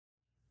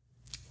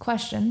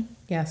Question.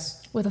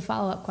 Yes. With a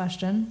follow-up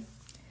question.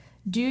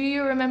 Do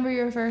you remember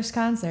your first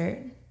concert?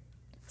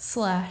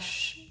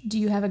 / do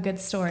you have a good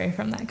story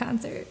from that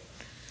concert?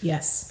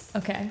 Yes.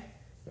 Okay.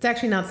 It's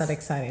actually not that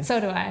exciting. So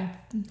do I.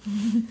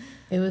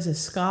 It was a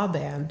ska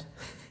band.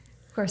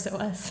 Of course it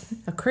was.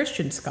 A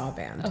Christian ska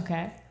band.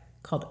 Okay.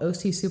 Called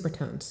OC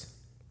Supertones.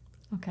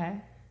 Okay.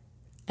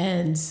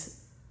 And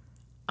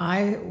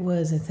I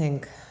was, I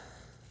think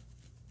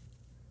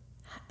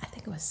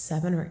it was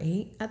 7 or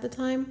 8 at the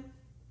time.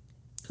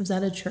 I was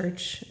at a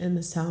church in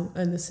this town,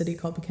 in the city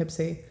called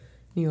Poughkeepsie,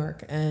 New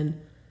York, and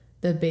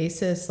the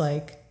bassist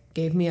like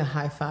gave me a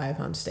high five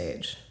on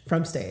stage,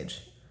 from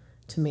stage,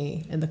 to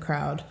me in the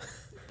crowd.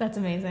 That's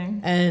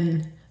amazing.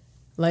 And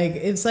like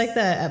it's like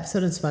that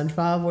episode of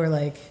SpongeBob where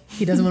like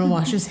he doesn't want to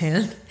wash his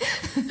hand.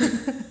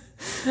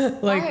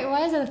 Like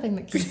why is that a thing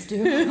that kids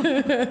do?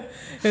 It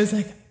was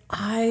like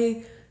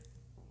I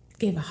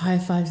gave a high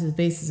five to the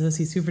bassist of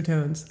OC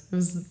Supertones. It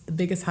was the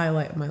biggest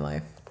highlight of my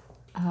life.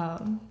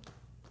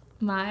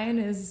 Mine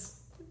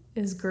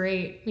is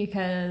great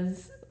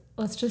because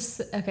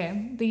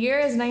the year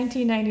is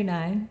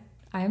 1999.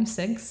 I am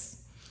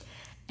 6.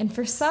 And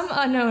for some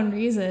unknown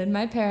reason,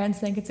 my parents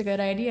think it's a good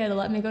idea to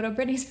let me go to a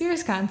Britney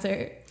Spears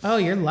concert. Oh,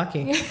 you're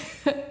lucky.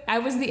 I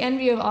was the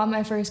envy of all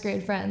my first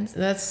grade friends.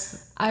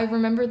 I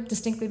remember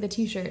distinctly the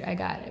t-shirt I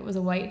got. It was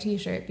a white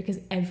t-shirt because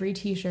every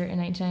t-shirt in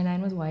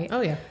 1999 was white.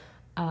 Oh, yeah.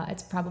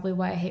 It's probably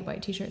why I hate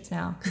white t-shirts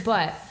now.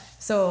 But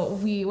so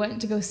we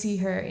went to go see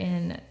her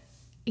in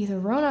either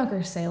Roanoke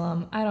or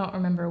Salem. I don't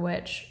remember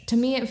which. To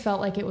me, it felt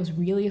like it was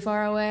really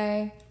far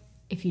away.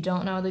 If you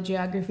don't know the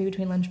geography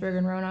between Lynchburg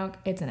and Roanoke,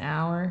 it's an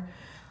hour.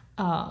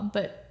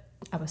 But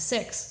I was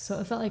 6, so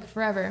it felt like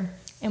forever.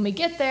 And we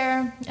get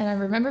there, and I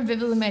remember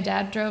vividly my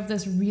dad drove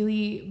this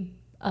really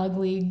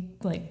ugly,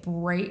 like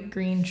bright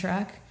green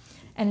truck.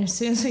 And as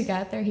soon as we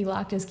got there, he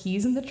locked his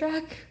keys in the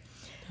truck.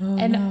 Oh,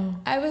 and no.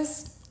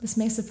 This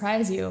may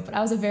surprise you, but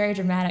I was a very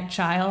dramatic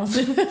child.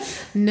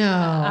 No.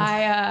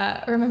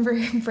 I remember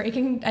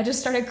I just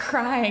started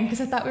crying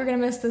because I thought we were going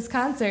to miss this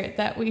concert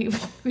that we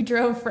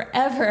drove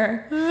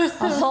forever,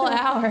 a whole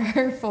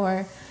hour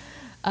for.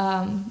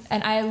 And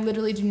I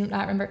literally do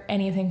not remember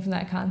anything from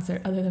that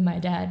concert other than my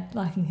dad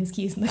locking his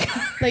keys in the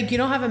car. Like, you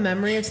don't have a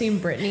memory of seeing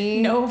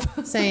Britney? Nope.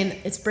 Saying,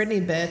 it's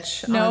Britney,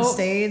 bitch, nope. on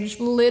stage?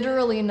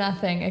 Literally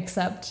nothing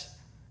except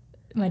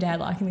my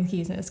dad locking the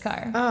keys in his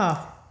car.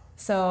 Oh.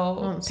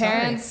 So,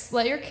 parents,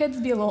 let your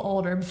kids be a little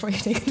older before you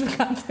take them to a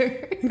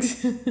concert.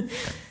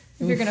 If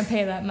you're going to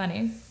pay that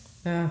money.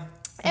 Yeah.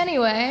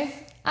 Anyway,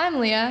 I'm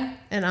Leah.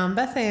 And I'm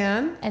Beth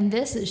Ann. And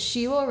this is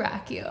She Will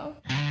Rock You.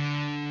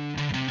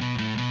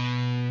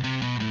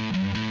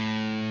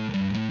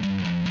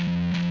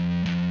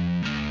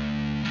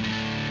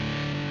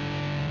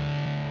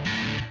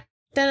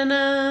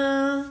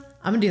 Da-na-na.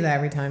 I'm going to do that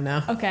every time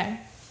now. Okay.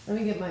 Let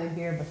me get my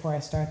beer before I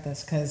start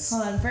this, because...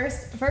 Hold on.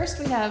 First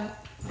we have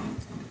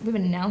an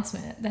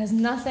announcement that has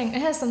nothing...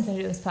 It has something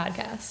to do with this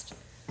podcast.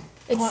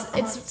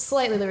 It's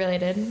slightly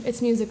related.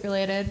 It's music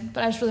related,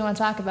 but I just really want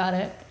to talk about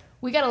it.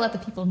 We got to let the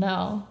people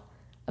know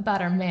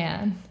about our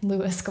man,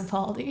 Lewis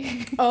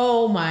Capaldi.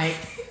 Oh, my...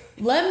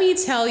 Let me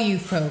tell you,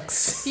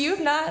 folks. If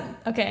you've not...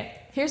 Okay,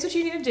 here's what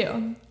you need to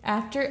do.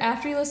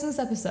 After you listen to this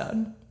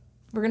episode,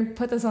 we're going to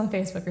put this on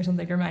Facebook or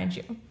something to remind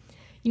you.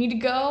 You need to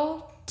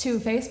go to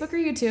Facebook or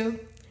YouTube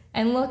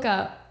and look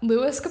up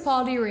Lewis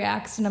Capaldi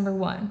Reacts to number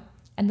 1.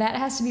 And that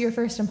has to be your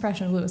first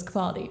impression of Lewis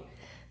Capaldi.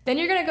 Then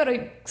you're going to go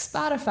to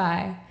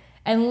Spotify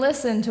and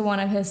listen to one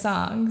of his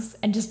songs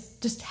and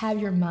just have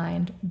your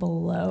mind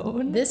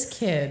blown. This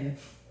kid,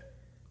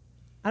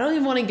 I don't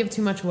even want to give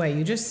too much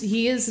away.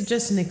 He is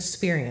just an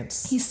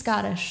experience. He's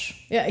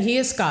Scottish. Yeah, he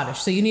is Scottish,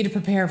 so you need to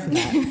prepare for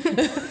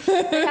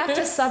that. They have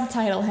to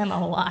subtitle him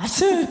a lot.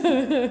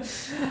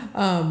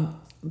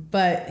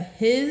 But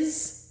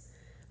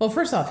well,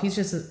 first off, he's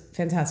just a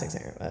fantastic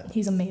singer. But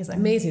he's amazing.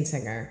 Amazing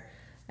singer.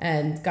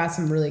 And got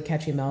some really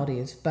catchy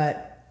melodies.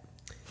 But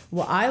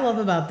what I love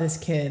about this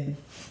kid,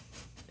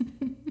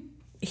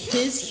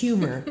 his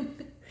humor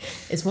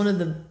is one of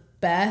the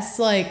best,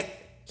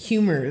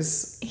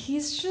 humors.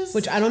 He's just...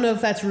 Which I don't know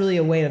if that's really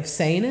a way of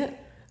saying it,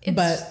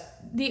 but...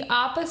 the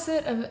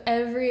opposite of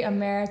every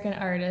American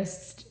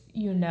artist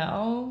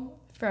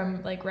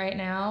from, right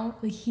now.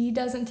 He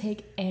doesn't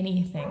take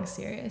anything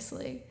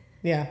seriously.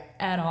 Yeah.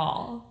 At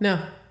all.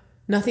 No.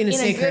 Nothing is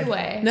sacred. In a good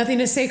way. Nothing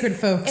is sacred,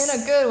 folks.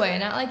 In a good way.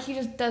 Not like he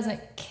just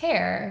doesn't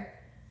care.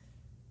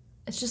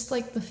 It's just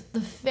the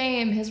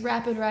fame, his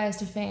rapid rise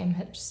to fame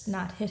had just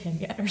not hit him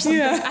yet or something.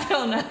 Yeah. I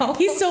don't know.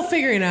 He's still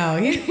figuring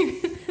out.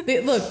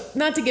 Look,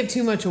 not to give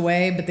too much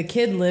away, but the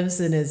kid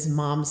lives in his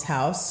mom's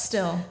house.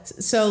 Still.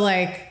 So,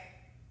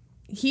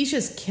 he's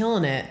just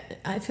killing it.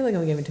 I feel like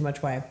I'm giving too much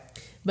away.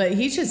 But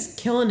he's just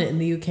killing it in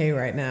the UK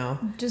right now.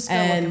 Just go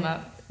look him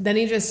up. Then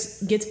he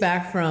just gets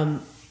back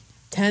from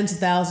tens of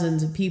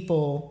thousands of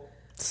people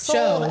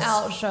sold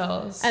out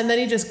shows. And then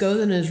he just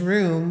goes in his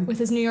room. With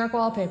his New York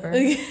wallpaper.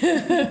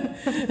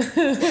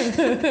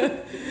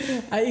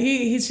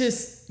 He's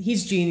just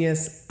He's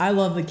genius. I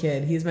love the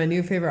kid. He's my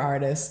new favorite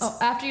artist. Oh,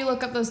 after you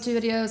look up those 2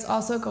 videos,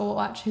 also go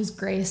watch his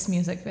Grace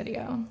music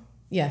video.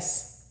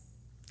 Yes.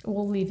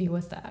 We'll leave you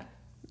with that.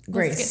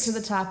 Grace. Let's get to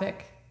the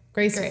topic.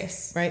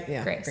 Grace. Right?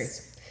 Yeah.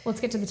 Grace. Let's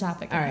get to the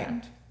topic. All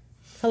right.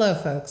 Hello,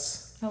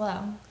 folks.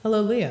 Hello.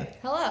 Hello, Leah.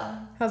 Hello.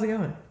 How's it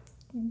going?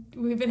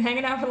 We've been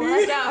hanging out for the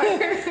last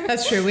hour.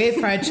 That's true. We ate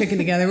fried chicken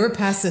together. We're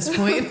past this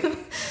point.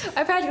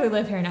 I practically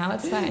live here now.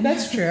 It's fine.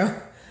 That's true.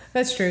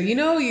 That's true. You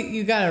know,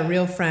 you got a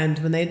real friend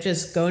when they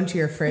just go into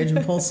your fridge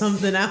and pull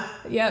something out.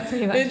 Yeah,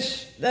 pretty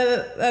much.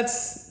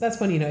 That's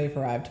when you know you've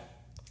arrived.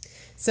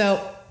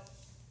 So,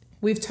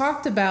 we've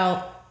talked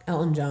about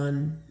Elton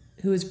John,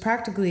 who is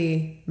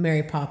practically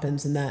Mary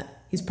Poppins in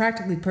that he's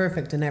practically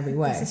perfect in every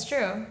way. This is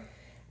true.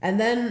 And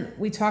then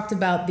we talked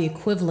about the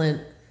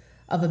equivalent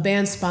of a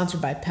band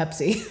sponsored by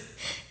Pepsi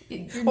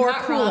or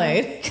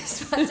Kool-Aid.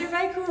 Sponsored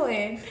by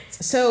Kool-Aid.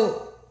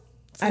 So,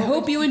 I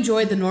hope you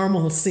enjoyed the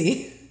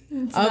normalcy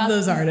of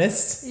those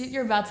artists.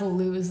 You're about to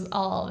lose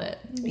all of it.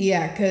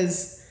 Yeah,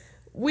 because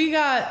we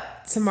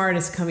got some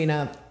artists coming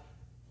up.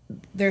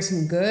 There's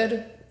some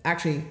good,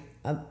 actually,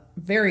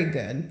 very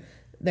good.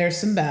 There's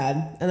some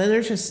bad, and then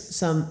there's just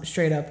some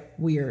straight up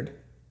weird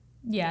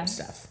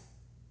stuff.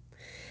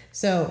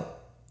 So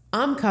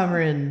I'm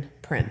covering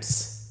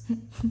Prince.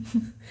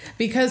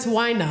 Because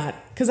why not?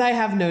 Because I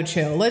have no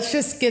chill. Let's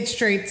just get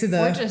straight to the...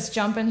 We're just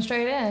jumping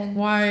straight in.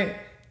 Why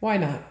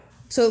not?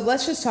 So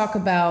let's just talk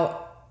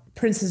about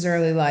Prince's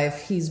early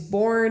life. He's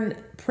born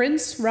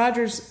Prince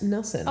Rogers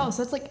Nelson. Oh,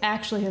 so it's like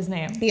actually his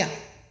name. Yeah.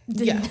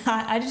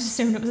 I just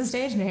assumed it was a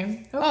stage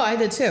name. Oh, I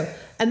did too.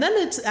 And then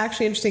it's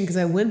actually interesting because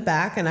I went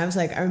back and I was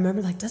like, I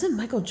remember like, doesn't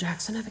Michael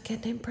Jackson have a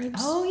kid named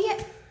Prince? Oh,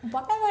 yeah.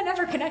 Why have I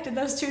never connected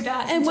those 2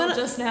 dots until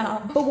just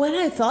now? But when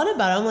I thought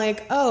about it, I'm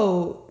like,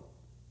 oh,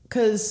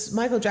 because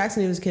Michael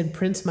Jackson named his kid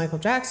Prince Michael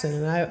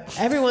Jackson. And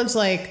everyone's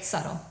like...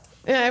 Subtle.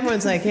 Yeah,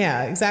 everyone's like,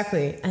 yeah,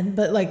 exactly.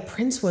 But like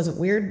Prince wasn't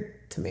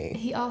weird to me.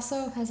 He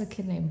also has a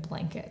kid named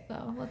Blanket,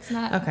 though. Let's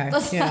not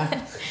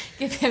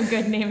give him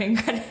good naming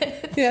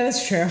credit. Yeah,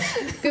 that's true.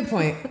 Good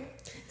point.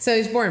 So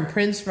he's born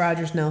Prince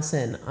Rogers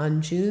Nelson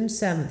on June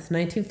 7th,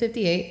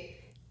 1958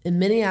 in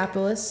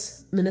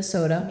Minneapolis,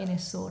 Minnesota.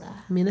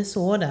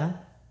 Minnesota.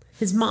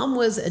 His mom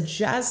was a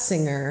jazz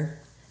singer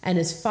and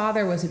his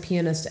father was a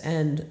pianist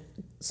and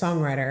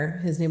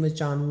songwriter. His name was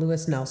John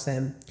Lewis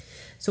Nelson.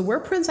 So where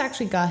Prince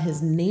actually got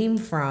his name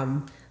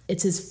from,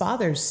 it's his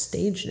father's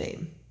stage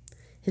name.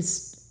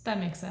 That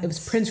makes sense. It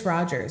was Prince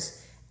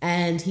Rogers.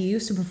 And he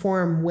used to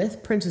perform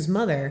with Prince's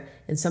mother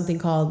in something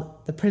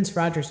called the Prince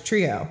Rogers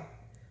Trio.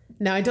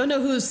 Now, I don't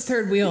know who's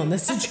third wheel in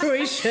this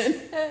situation.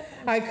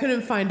 I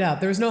couldn't find out.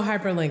 There was no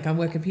hyperlink on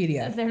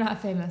Wikipedia. They're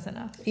not famous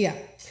enough. Yeah.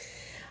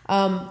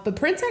 But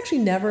Prince actually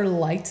never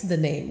liked the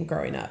name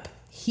growing up.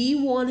 He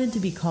wanted to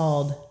be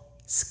called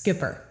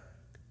Skipper,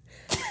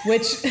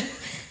 which...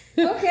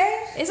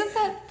 Okay. Isn't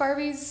that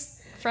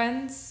Barbie's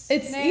friend's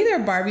It's name?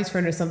 either Barbie's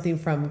friend or something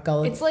from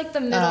Gullah. It's like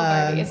the middle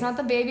Barbie. It's not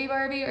the baby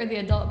Barbie or the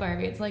adult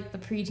Barbie. It's like the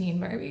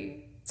preteen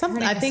Barbie.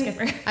 Something. I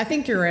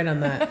think you're right on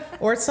that.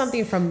 Or it's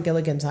something from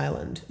Gilligan's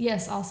Island.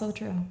 Yes, also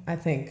true. I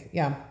think,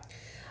 yeah.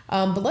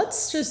 But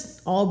let's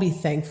just all be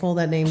thankful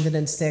that name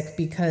didn't stick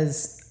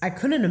because I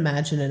couldn't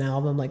imagine an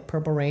album like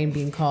Purple Rain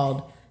being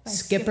called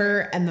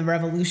Skipper and the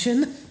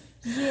Revolution.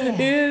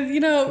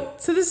 Yeah.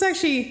 So this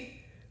actually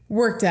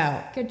worked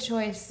out. Good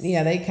choice.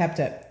 Yeah, they kept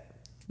it.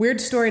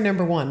 Weird story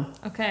number 1.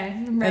 Okay,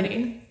 I'm ready.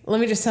 And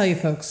let me just tell you,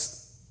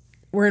 folks,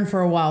 we're in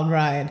for a wild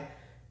ride.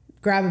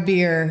 Grab a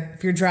beer.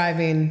 If you're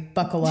driving,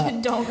 buckle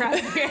up. Don't grab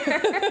a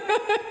beer.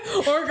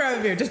 Or grab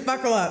a beer. Just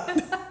buckle up.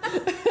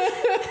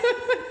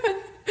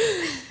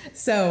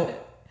 So,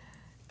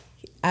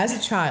 as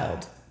a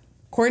child,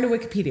 according to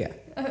Wikipedia.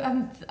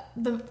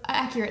 The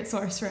accurate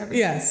source for everything.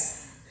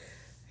 Yes.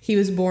 He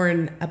was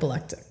born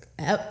epileptic.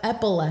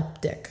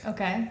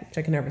 Okay. Which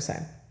I can never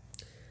say.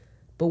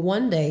 But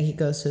one day he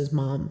goes to his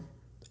mom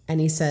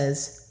and he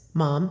says,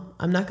 Mom,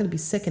 I'm not going to be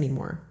sick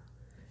anymore.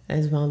 And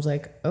his mom's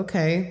like,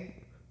 okay,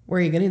 where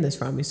are you getting this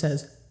from? He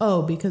says,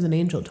 oh, because an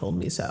angel told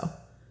me so.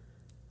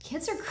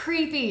 Kids are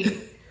creepy.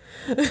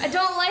 I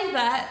don't like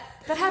that.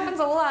 That happens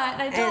a lot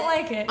and I don't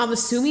like it. I'm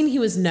assuming he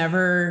was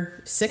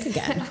never sick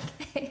again.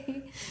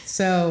 Okay.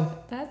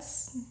 So.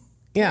 That's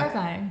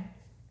terrifying.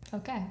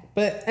 Okay.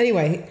 But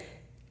anyway,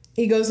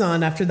 he goes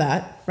on after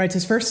that, writes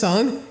his first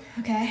song.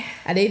 Okay.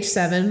 At age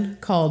 7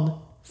 called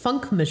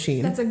Funk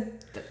Machine.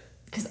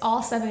 Because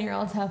all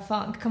 7-year-olds have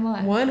funk. Come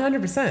on.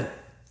 100%.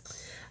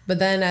 But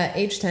then at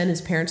age 10,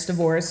 his parents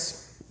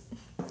divorce.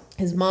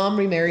 His mom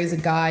remarries a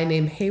guy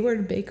named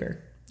Hayward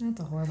Baker. That's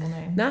a horrible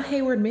name. Not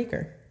Hayward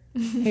Maker.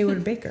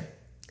 Hayward Baker.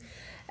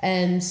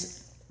 And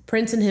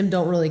Prince and him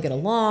don't really get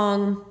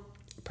along.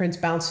 Prince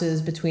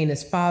bounces between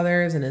his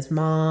father's and his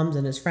mom's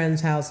and his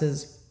friends'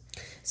 houses.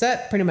 So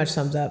that pretty much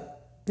sums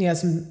up. He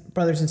has some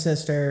brothers and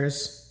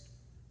sisters,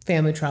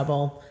 family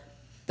trouble.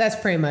 That's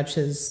pretty much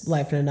his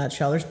life in a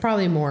nutshell. There's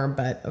probably more,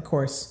 but of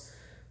course,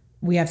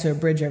 we have to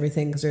abridge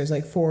everything because there's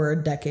like 4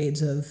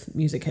 decades of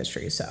music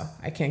history, so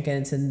I can't get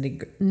into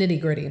nitty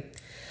gritty.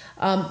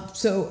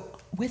 So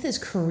with his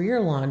career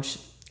launch,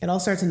 it all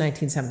starts in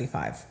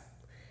 1975.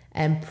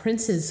 And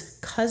Prince's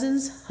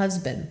cousin's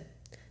husband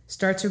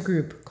starts a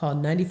group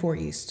called 94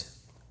 East.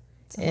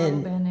 It's a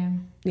horrible band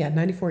name. Yeah,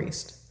 94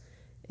 East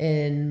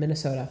in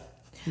Minnesota.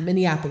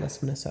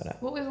 Minneapolis, Minnesota.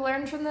 What we've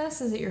learned from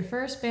this is that your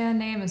first band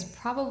name is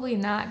probably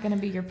not going to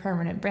be your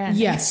permanent band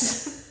name.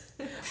 Yes.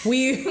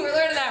 We're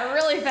learning that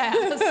really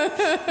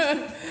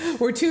fast.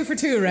 We're 2 for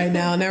 2 right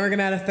now. Now we're going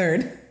to add a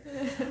third.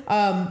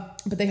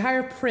 But they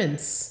hire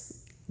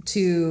Prince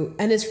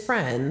and his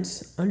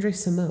friend, Andre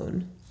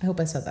Simone, I hope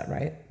I said that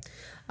right,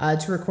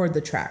 to record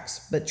the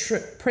tracks. But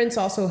Prince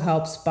also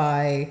helps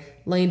by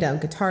laying down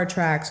guitar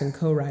tracks and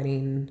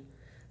co-writing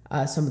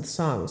some of the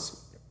songs.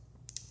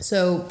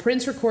 So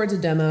Prince records a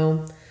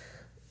demo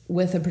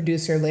with a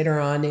producer later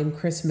on named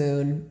Chris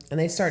Moon, and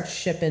they start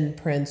shipping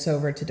Prince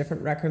over to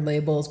different record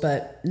labels,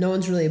 but no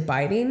one's really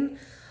biting.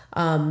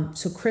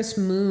 So Chris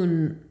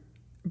Moon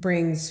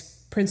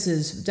brings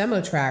Prince's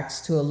demo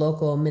tracks to a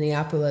local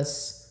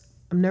Minneapolis.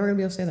 I'm never going to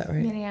be able to say that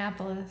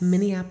right.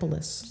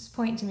 Minneapolis. Just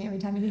point to me every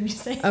time you need me to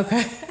say it.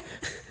 Okay.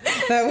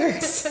 That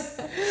works.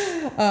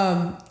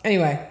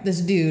 Anyway,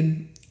 this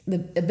dude,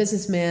 a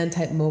businessman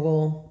type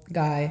mogul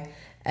guy,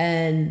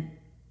 and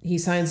he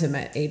signs him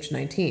at age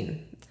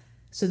 19.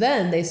 So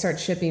then they start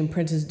shipping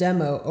Prince's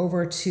demo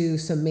over to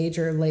some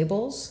major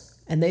labels,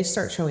 and they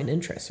start showing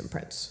interest in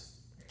Prince.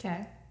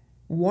 Okay.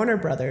 Warner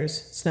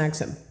Brothers snags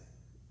him.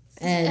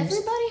 And does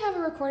everybody have a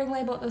recording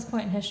label at this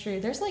point in history?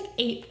 There's like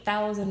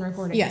 8,000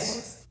 recording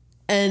labels.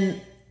 And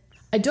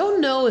I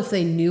don't know if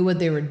they knew what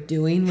they were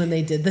doing when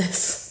they did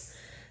this.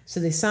 So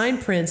they sign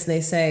Prince, and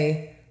they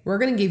say, we're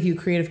going to give you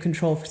creative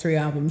control for 3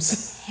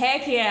 albums.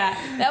 Heck yeah.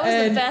 That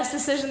was the best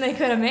decision they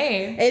could have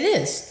made. It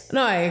is.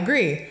 No, I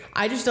agree.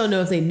 I just don't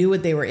know if they knew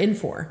what they were in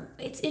for.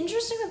 It's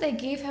interesting that they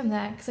gave him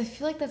that, because I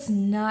feel like that's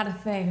not a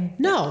thing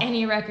that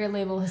any record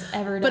label has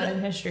ever done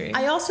in history.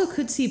 I also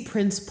could see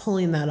Prince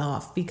pulling that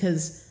off,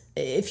 because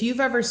if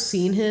you've ever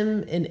seen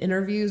him in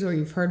interviews or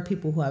you've heard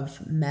people who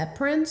have met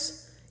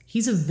Prince,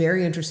 he's a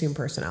very interesting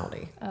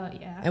personality. Oh,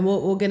 yeah. And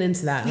we'll get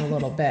into that in a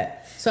little bit.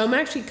 So I'm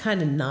actually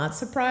kind of not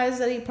surprised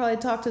that he probably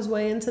talked his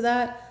way into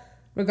that.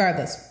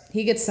 Regardless,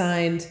 he gets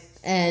signed,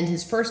 and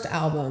his first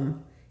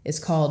album is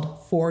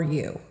called For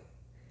You.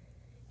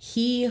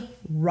 He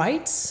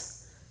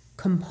writes,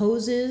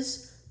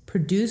 composes,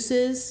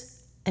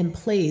 produces, and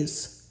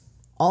plays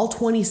all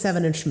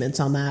 27 instruments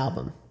on that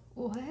album.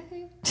 What?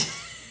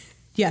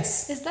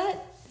 Yes. Is that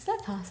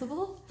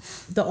possible?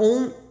 The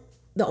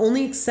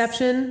only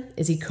exception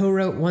is he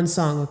co-wrote one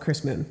song with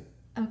Chris Moon.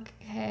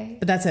 Okay.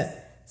 But that's it.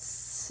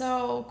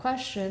 So,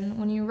 question,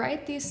 when you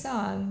write these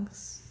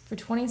songs for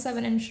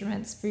 27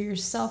 instruments for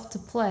yourself to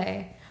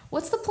play,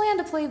 what's the plan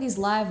to play these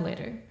live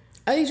later?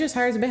 He just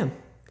hires a band.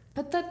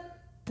 But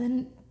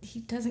then he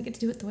doesn't get to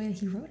do it the way that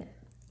he wrote it.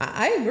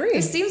 I agree.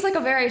 It seems like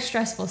a very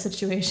stressful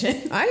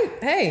situation.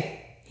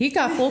 He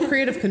got full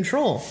creative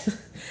control.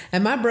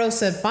 And my bro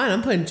said, fine,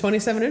 I'm putting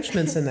 27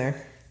 instruments in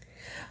there.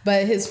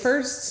 But his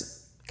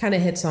first kind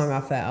of hit song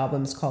off that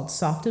album is called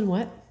Soft and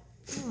Wet.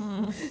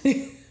 I'm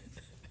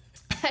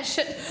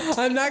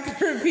not going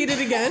to repeat it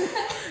again.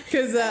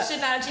 Because I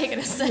should not have taken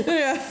a sip.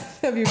 Yeah,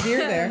 have your beer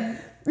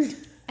there.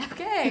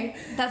 Okay.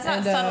 That's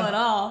not subtle at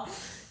all.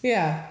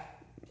 Yeah.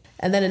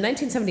 And then in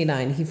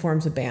 1979, he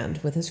forms a band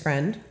with his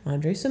friend,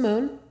 Andre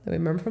Simone, that we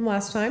remember from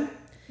last time.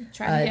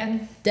 Try it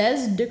again.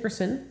 Des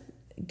Dickerson,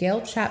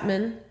 Gail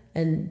Chapman,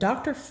 and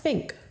Dr.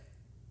 Fink.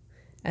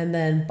 And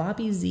then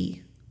Bobby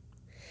Z.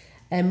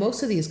 And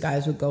most of these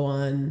guys would go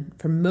on,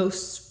 for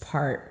most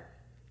part,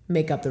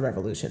 make up the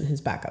Revolution, his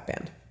backup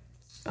band.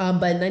 But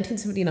in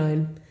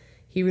 1979,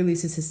 he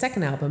releases his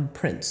second album,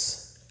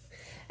 Prince.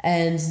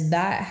 And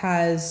that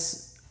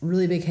has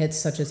really big hits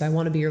such as I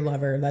Want to Be Your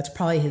Lover. That's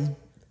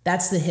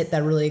the hit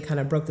that really kind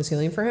of broke the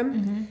ceiling for him.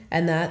 Mm-hmm.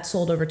 And that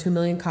sold over 2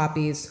 million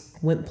copies,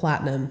 went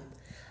platinum.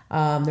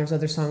 There's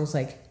other songs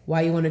like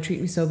Why You Want to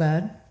Treat Me So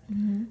Bad,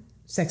 mm-hmm.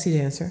 Sexy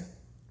Dancer,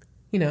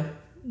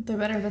 There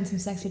better have been some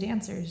sexy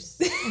dancers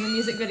in the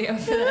music video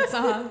for that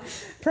song.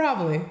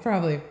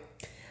 Probably.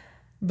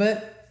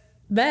 But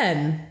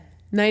then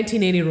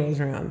 1980 rolls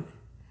around.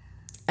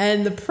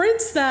 And the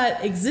Prince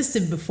that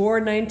existed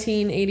before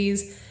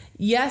 1980s,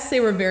 yes, they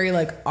were very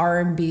like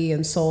R&B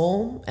and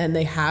soul, and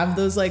they have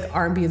those like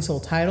R&B and soul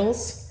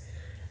titles.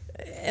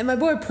 And my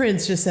boy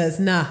Prince just says,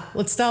 nah,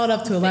 let's dial it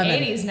up to 11.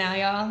 The 80s now,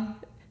 y'all.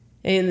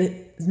 And the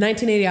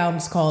 1980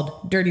 album's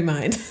called Dirty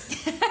Mind,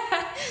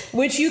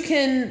 which you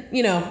can,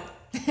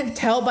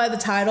 tell by the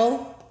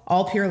title,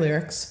 all pure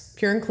lyrics,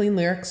 pure and clean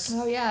lyrics.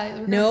 Oh,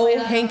 yeah. No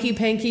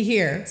hanky-panky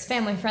here. It's a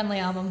family-friendly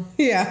album.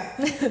 Yeah.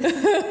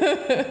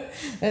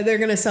 They're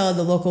going to sell at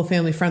the local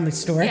family-friendly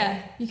store.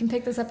 Yeah. You can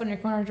pick this up in your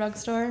corner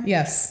drugstore.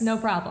 Yes. No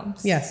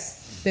problems.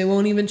 Yes. They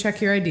won't even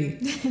check your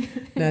ID.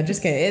 No,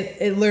 just kidding.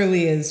 It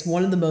literally is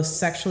one of the most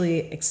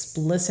sexually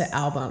explicit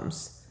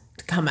albums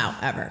to come out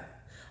ever.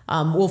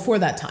 For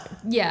that time.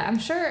 Yeah, I'm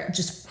sure.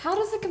 How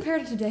does it compare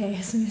to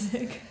today's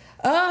music?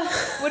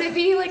 Would it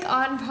be like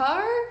on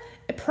par?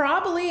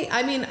 Probably.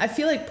 I mean, I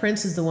feel like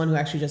Prince is the one who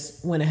actually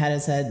just went ahead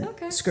and said,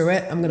 Okay. screw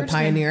it, I'm going to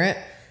pioneer it.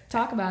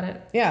 Talk about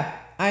it. Yeah.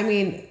 I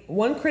mean,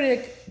 one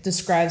critic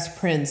describes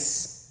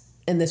Prince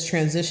in this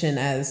transition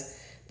as,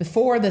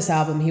 before this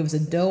album, he was a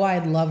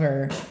doe-eyed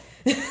lover.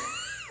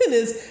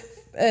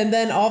 And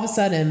then all of a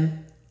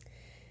sudden,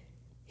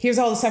 here's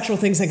all the sexual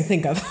things I can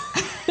think of.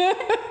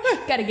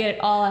 Gotta get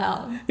it all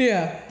out.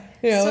 Yeah.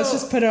 Yeah, let's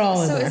just put it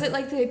all in there. So is it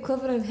like the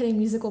equivalent of hitting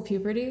musical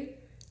puberty?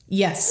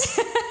 Yes.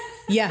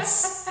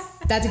 Yes.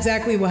 That's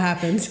exactly what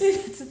happened.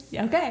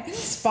 Okay.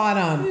 Spot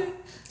on.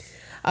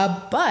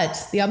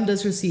 But the album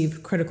does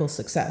receive critical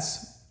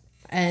success,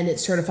 and it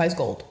certifies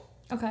gold.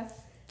 Okay.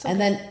 And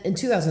then in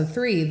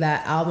 2003,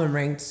 that album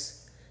ranked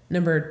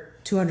number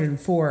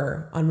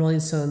 204 on Rolling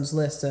Stone's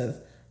list of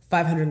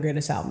 500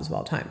 greatest albums of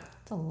all time.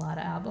 That's a lot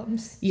of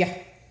albums. Yeah.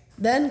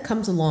 Then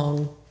comes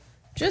along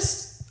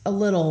just a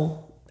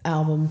little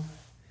album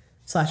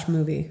 /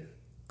 movie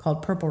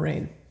called Purple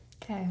Rain.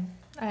 Okay.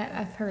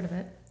 I've heard of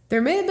it.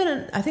 There may have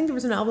been, I think there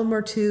was an album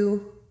or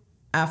two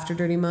after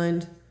Dirty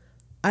Mind.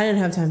 I didn't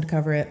have time to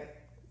cover it.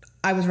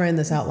 I was writing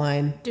this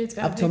outline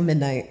up till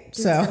midnight.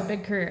 Dude's got a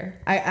big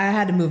career. I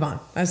had to move on.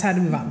 I just had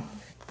to move on.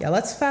 Yeah,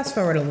 let's fast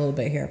forward a little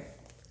bit here.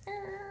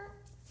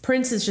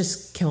 Prince is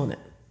just killing it.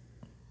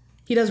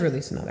 He does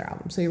release another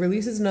album. So he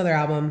releases another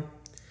album.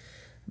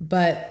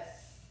 But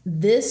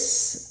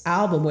this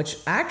album, which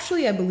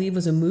actually I believe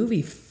was a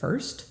movie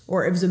first,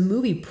 or it was a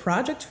movie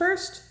project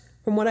first,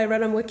 from what I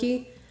read on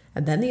Wiki,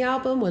 and then the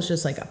album was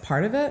just like a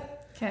part of it.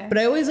 Okay. But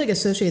I always like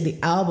associated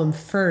the album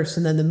first,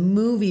 and then the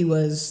movie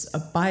was a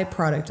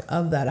byproduct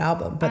of that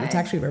album, but it's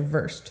actually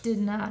reversed. Did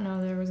not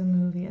know there was a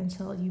movie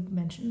until you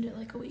mentioned it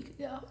like a week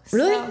ago.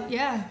 Really? So,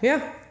 yeah.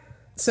 Yeah.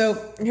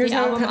 So here's the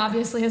how album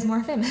obviously is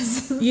more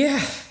famous.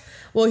 Yeah.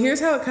 Well, here's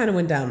how it kind of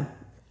went down.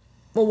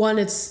 Well, one,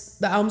 the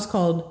album's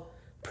called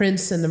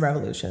Prince and the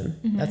Revolution.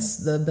 Mm-hmm. That's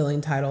the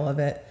billing title of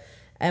it.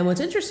 And what's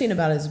interesting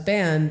about his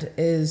band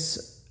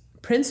is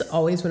Prince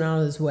always went out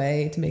of his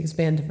way to make his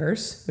band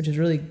diverse, which is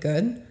really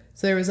good.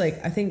 So there was I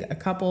think a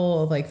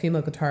couple of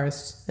female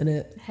guitarists in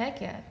it.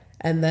 Heck yeah.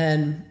 And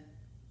then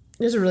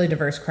there's a really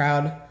diverse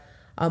crowd.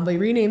 But he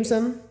renames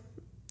them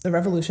The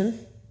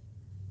Revolution.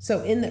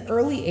 So in the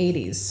early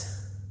 80s,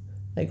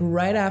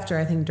 right after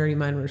I think Dirty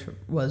Mind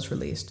was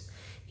released,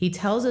 he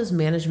tells his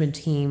management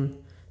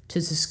team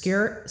to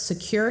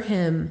secure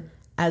him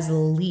as the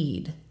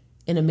lead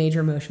in a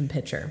major motion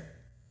picture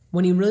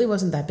when he really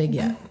wasn't that big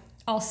yet.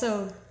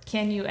 Also,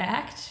 can you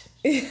act?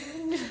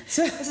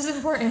 So, this is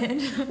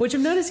important. Which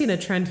I'm noticing a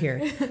trend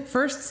here.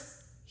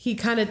 First, he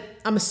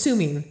I'm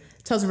assuming,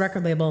 tells a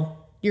record label,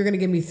 you're going to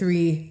give me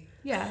 3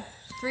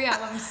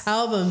 albums.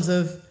 Albums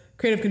of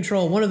creative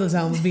control. One of those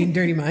albums being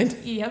Dirty Mind.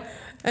 Yep.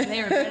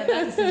 They regretted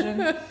that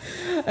decision.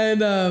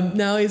 And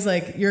now he's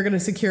like, you're going to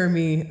secure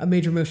me a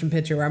major motion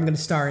picture where I'm going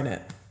to star in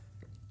it.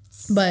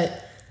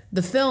 But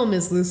the film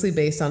is loosely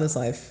based on his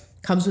life.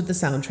 Comes with the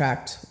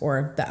soundtrack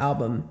or the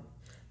album.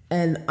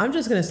 And I'm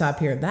just going to stop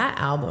here. That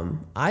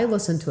album, I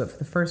listened to it for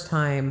the first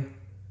time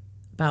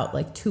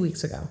about 2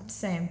 weeks ago.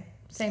 Same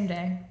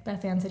day.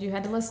 Beth Ann said you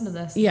had to listen to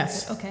this.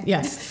 Yes. Said, okay.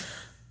 Yes.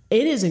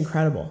 It is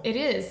incredible. It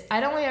is.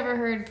 I'd only ever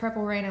heard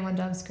Purple Rain and When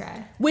Doves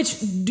Cry. Which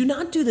do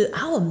not do the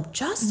album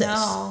justice.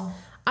 No.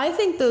 I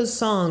think those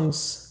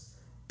songs,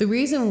 the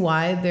reason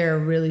why they're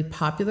really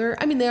popular,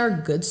 I mean, they are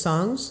good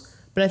songs,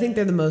 but I think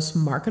they're the most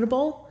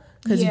marketable.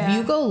 Because if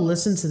you go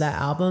listen to that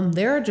album,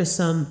 there are just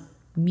some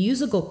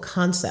musical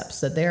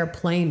concepts that they are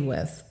playing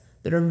with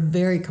that are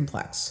very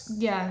complex.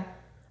 Yeah.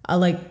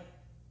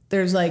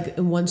 There's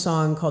in one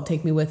song called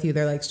Take Me With You,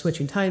 they're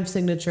switching time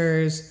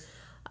signatures.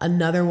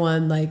 Another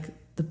one,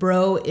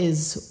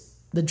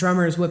 the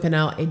drummer is whipping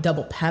out a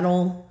double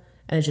pedal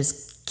and it's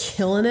just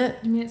killing it.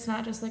 You mean it's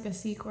not just a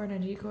C chord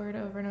and a G chord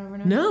over and over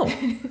and over? No.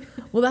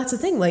 Well, that's the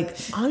thing.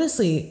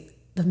 Honestly,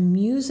 the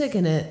music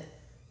in it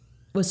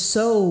was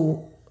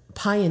so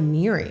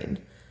pioneering.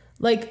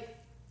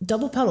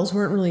 Double pedals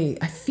weren't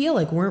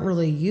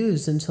really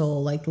used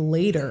until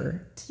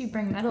later. You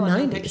bring metal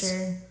in the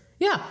picture.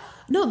 Yeah.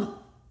 No,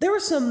 there were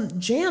some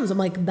jams.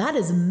 I'm that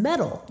is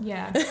metal.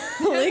 Yeah.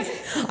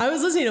 I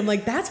was listening. I'm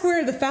that's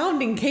where the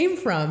founding came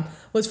from,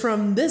 was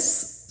from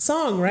this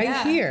song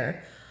right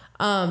here.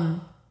 And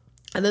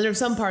then there's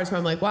some parts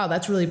where I'm wow,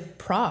 that's really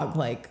prog.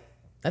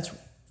 That's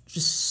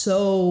just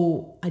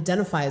so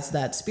identifies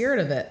that spirit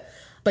of it.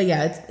 But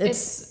yeah,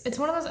 it's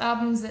one of those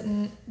albums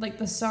that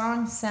the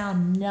songs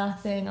sound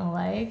nothing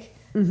alike,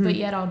 but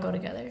yet all go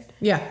together.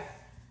 Yeah,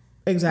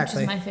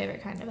 exactly. Which is my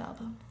favorite kind of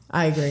album.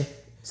 I agree.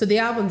 So the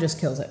album just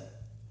kills it.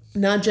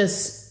 Not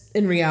just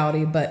in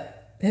reality,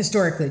 but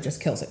historically just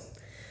kills it.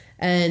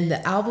 And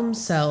the album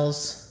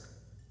sells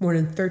more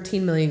than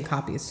 13 million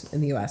copies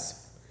in the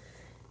US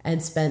and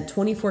spent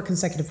 24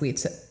 consecutive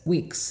weeks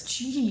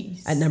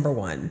Jeez. at number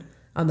 1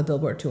 on the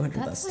Billboard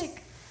 200 list.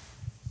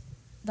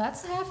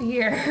 That's half a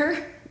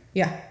year.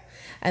 Yeah.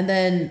 And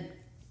then,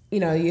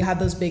 you had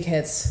those big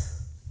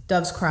hits,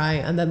 Doves Cry,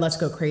 and then Let's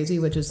Go Crazy,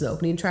 which is the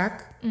opening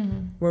track,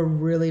 were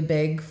really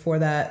big for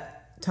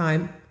that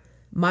time.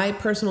 My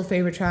personal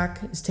favorite track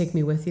is Take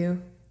Me With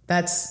You.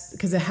 That's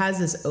because it has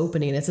this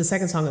opening. It's the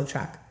second song on the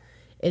track.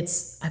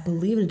 It's, I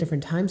believe, in a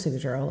different time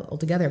signature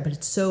altogether, but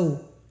it's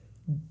so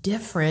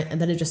different, and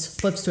then it just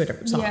flips to a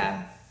different song.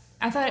 Yeah.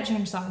 I thought it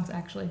changed songs,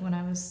 actually, when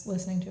I was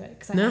listening to it,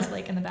 because I had it,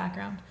 like, in the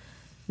background.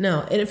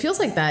 No, and it feels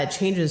like that. It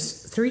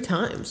changes 3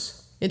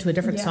 times into a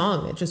different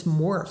song. It just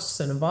morphs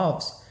and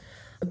evolves.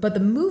 But the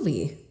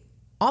movie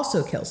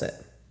also kills it.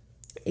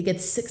 It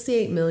gets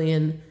 $68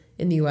 million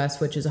in the U.S.,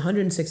 which is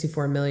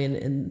 $164 million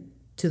in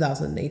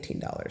 2018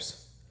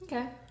 dollars.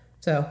 Okay.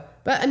 So,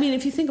 but I mean,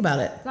 if you think about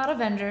it. It's not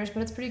Avengers,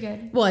 but it's pretty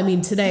good. Well, I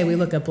mean, today we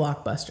look at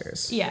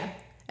blockbusters. Yeah.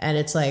 And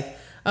it's like,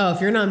 oh,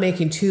 if you're not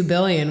making $2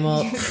 billion,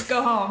 well,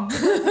 go home.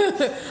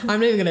 I'm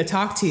not even going to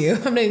talk to you.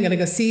 I'm not even going to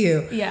go see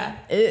you. Yeah.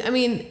 I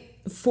mean,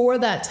 for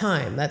that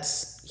time,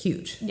 that's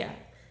huge. Yeah.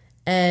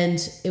 And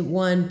it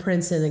won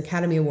Prince an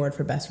Academy Award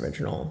for Best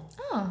Original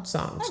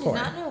Song Score.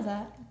 I did not know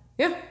that.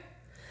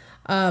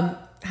 Yeah.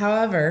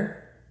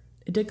 However,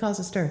 it did cause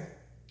a stir.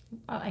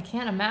 Well, I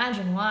can't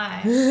imagine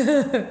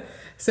why.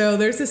 So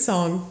there's this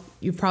song,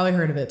 you've probably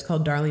heard of it. It's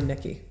called Darling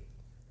Nikki.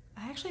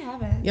 I actually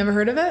haven't. You ever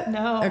heard of it?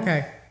 No.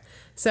 Okay.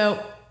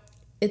 So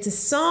it's a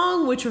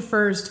song which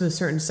refers to a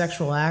certain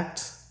sexual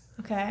act.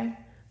 Okay.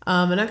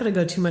 I'm not going to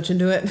go too much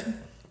into it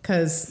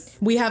because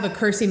we have a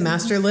cursing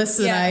master list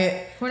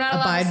that We're not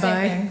abide allowed to say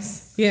by.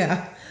 things.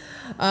 Yeah.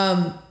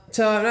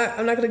 So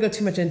I'm not going to go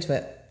too much into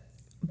it.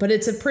 But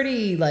it's a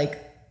pretty,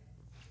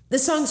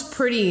 this song's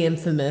pretty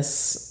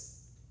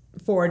infamous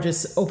for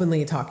just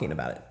openly talking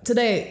about it.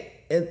 Today,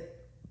 it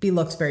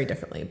looks very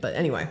differently. But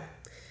anyway,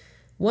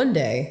 one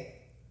day,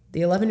 the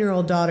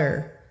 11-year-old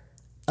daughter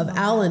of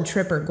Alan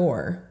Tripper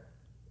Gore,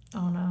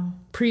 Oh, no.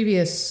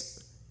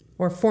 previous,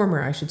 or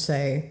former, I should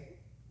say,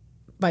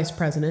 vice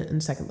president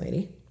and second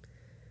lady,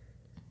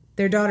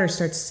 their daughter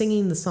starts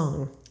singing the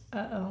song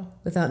Uh-oh.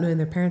 without knowing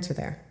their parents are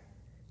there.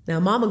 Now,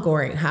 Mama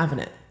Gore ain't having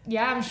it.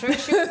 Yeah, I'm sure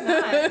she was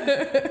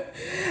not.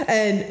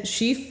 And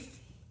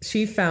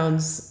she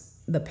founds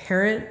the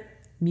Parent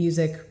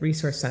Music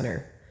Resource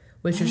Center,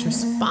 which is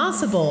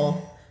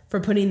responsible for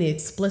putting the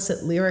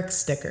explicit lyric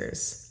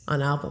stickers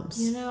on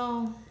albums. You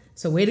know,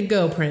 So way to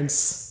go,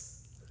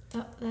 Prince.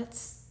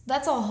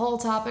 that's a whole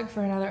topic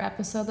for another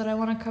episode that I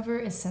want to cover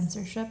is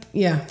censorship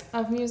Yeah.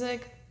 of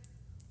music.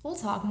 We'll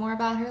talk more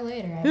about her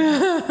later. I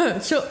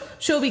guess.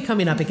 She'll be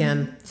coming up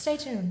again. Stay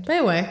tuned. But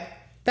anyway,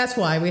 that's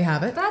why we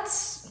have it.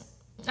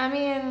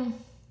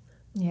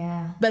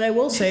 Yeah. But I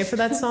will say for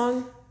that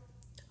song,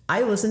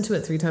 I listened to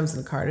it 3 times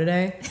in the car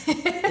today.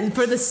 And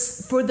for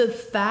the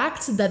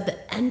fact that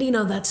the ending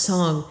of that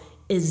song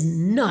is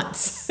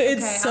nuts.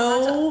 It's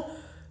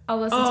I'll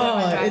listen to it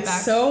when I drive it's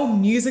back. so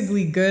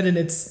musically good, and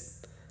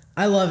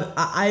I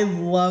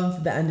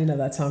love the ending of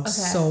that song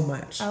so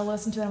much. I'll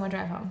listen to it on my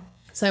drive home.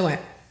 So anyway,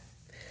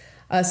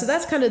 so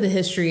that's kind of the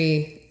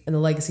history and the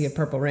legacy of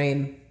Purple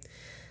Rain.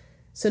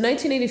 So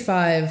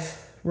 1985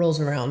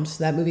 rolls around.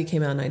 That movie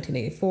came out in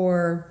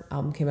 1984.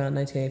 Album came out in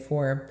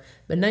 1984.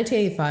 But in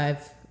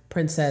 1985,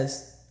 Prince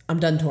says, "I'm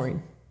done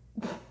touring."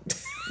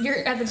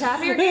 You're at the top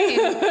of your game.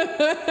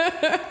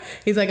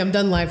 He's like, "I'm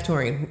done live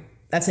touring.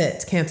 That's it.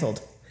 It's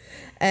canceled."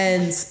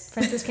 And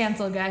Prince is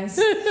canceled, guys.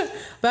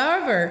 but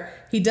however,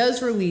 he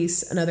does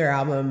release another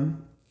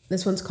album.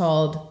 This one's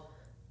called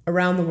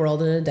Around the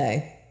World in a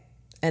Day.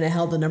 And it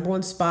held the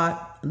 #1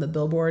 spot on the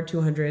Billboard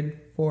 200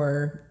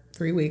 for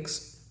 3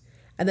 weeks.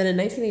 And then in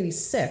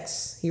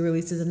 1986, he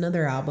releases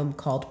another album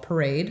called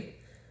Parade,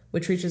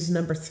 which reaches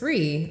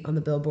 #3 on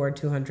the Billboard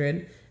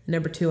 200 and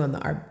 #2 on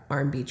the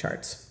R&B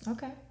charts.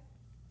 Okay.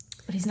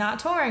 But he's not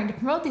touring to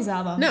promote these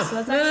albums. No. So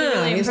that's No, actually no,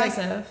 no. really He's like,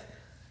 impressive.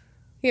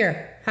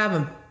 Here, have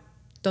them.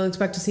 Don't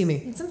expect to see me.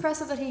 It's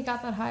impressive that he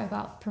got that high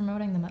without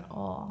promoting them at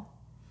all.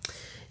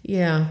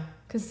 Yeah.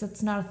 Because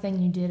that's not a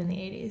thing you did in the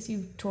 80s.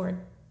 You toured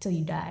till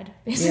you died,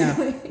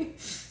 basically.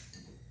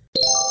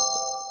 Yeah.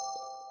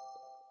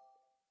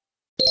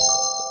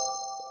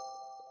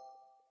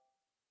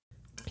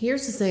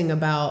 Here's the thing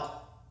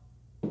about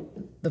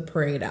the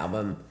Parade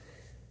album,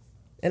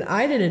 and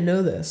I didn't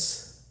know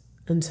this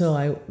until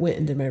I went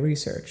and did my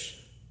research,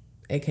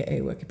 aka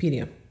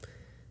Wikipedia.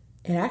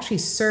 It actually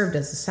served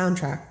as the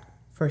soundtrack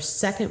for a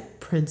second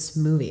Prince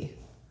movie.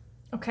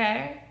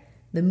 Okay.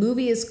 The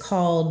movie is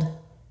called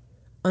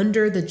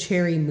Under the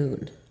Cherry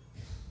Moon.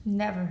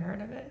 Never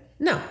heard of it.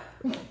 No.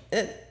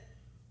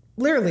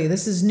 Literally,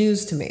 this is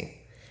news to me.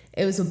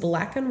 It was a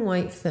black and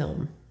white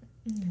film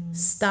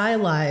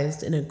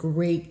stylized in a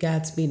Great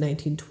Gatsby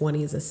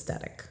 1920s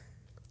aesthetic.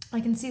 I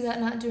can see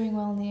that not doing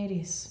well in the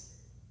 80s.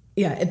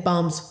 Yeah, it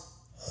bombs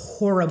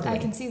horribly. I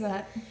can see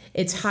that.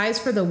 It ties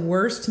for the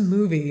worst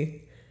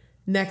movie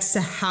next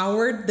to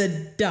Howard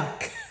the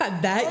Duck,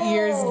 that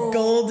year's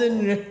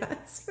Golden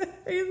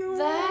Raspberry Award.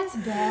 That's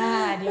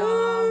bad, y'all.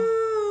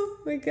 Oh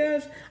my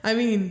gosh. I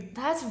mean,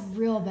 That's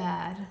real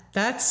bad.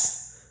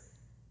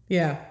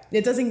 yeah,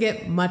 it doesn't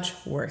get much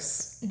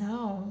worse.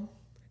 No.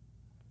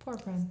 Poor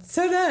Prince.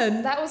 So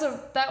then, That was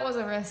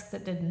a risk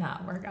that did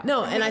not work out.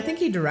 no, and I think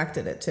he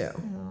directed it too.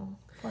 Oh,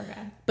 poor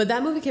guy. But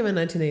that movie came out in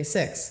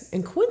 1986,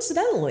 and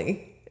coincidentally,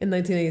 in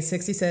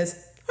 1986, he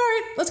says, "All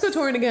right, let's go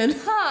touring again."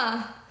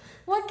 Huh.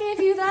 What gave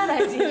you that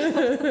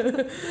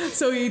idea?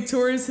 So he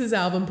tours his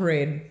album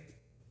Parade,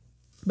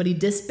 but he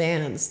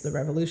disbands the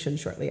Revolution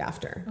shortly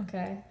after.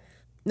 Okay.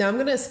 Now I'm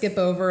going to skip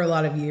over a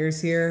lot of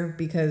years here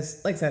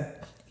because, like I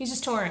said, He's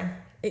just touring.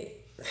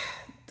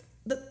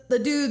 The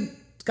dude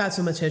got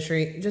so much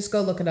history. Just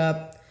go look it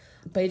up.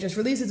 But he just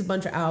releases a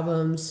bunch of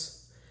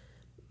albums.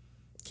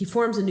 He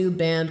forms a new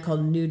band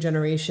called New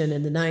Generation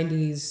in the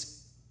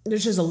 90s.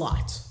 There's just a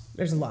lot.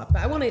 There's a lot.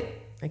 But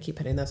I keep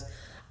hitting this.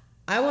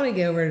 I want to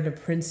get over to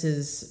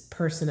Prince's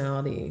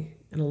personality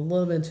and a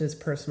little bit into his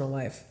personal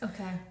life.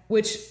 Okay.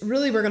 Which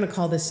really we're going to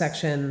call this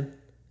section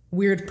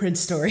Weird Prince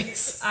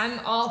Stories. I'm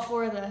all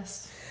for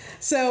this.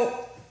 So,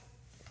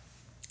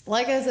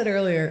 like I said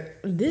earlier,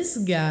 this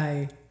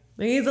guy,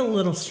 he's a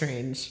little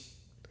strange,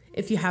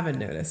 if you haven't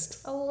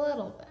noticed. A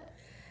little bit.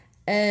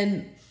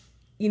 And,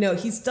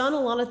 he's done a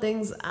lot of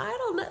things I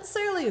don't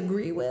necessarily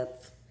agree with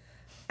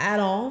at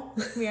all.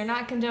 We are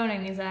not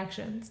condoning these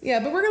actions. Yeah,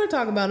 but we're going to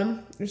talk about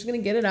him. We're just going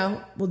to get it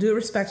out. We'll do it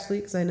respectfully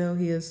because I know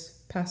he is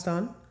passed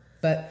on.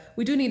 But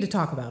we do need to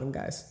talk about him,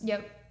 guys.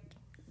 Yep.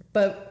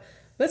 But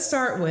let's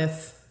start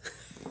with...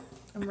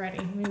 I'm ready.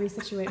 Let me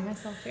resituate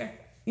myself here.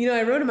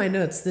 I wrote in my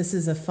notes, this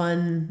is a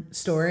fun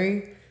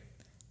story.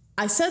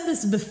 I said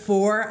this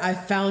before I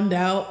found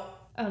out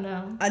Oh,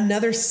 no.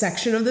 another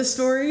section of the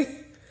story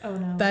Oh,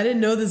 no. that I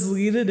didn't know this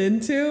leaded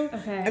into.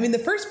 Okay. I mean, the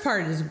first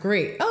part is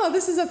great. Oh,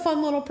 this is a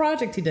fun little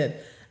project he did.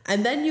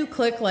 And then you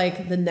click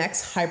the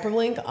next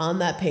hyperlink on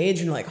that page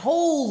and you're like,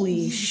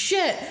 holy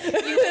shit. You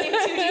went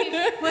in too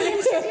deep. Went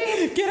in too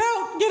deep. Get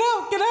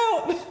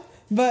out.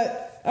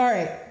 But, all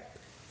right.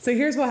 So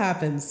here's what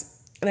happens.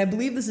 And I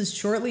believe this is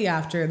shortly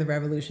after the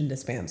revolution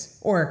disbands.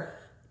 Or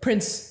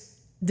Prince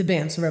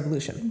disbands the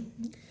revolution.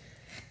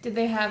 Did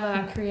they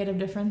have creative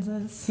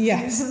differences?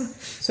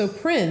 Yes. So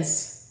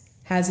Prince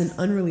has an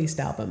unreleased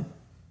album.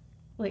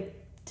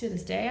 To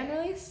this day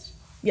unreleased?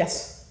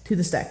 Yes, to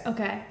this day.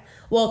 Okay.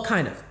 Well,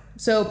 kind of.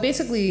 So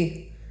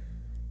basically,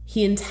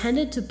 he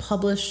intended to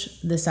publish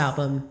this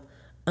album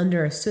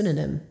under a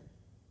pseudonym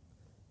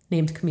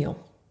named Camille.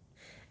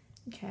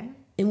 Okay.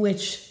 In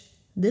which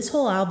this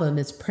whole album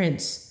is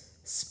Prince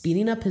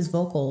speeding up his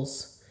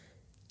vocals.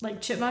 Like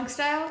Chipmunk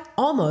style?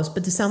 Almost,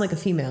 but to sound like a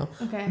female.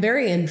 Okay.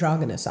 Very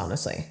androgynous,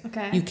 honestly.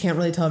 Okay. You can't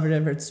really tell the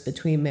difference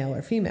between male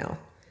or female.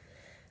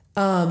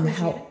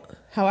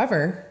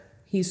 However,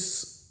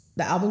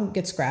 the album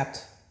gets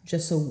scrapped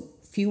just a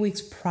few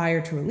weeks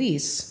prior to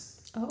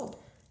release. Oh.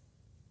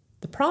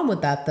 The problem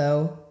with that,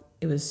 though,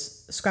 it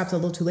was scrapped a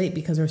little too late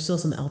because there were still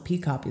some LP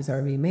copies that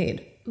were being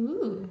made.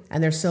 Ooh.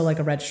 And there's still a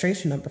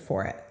registration number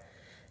for it.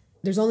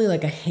 There's only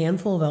a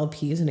handful of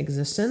LPs in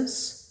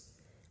existence,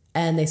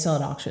 and they sell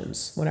at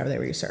auctions whenever they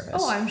resurface.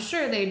 Oh, I'm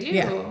sure they do.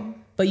 Yeah.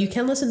 But you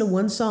can listen to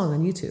one song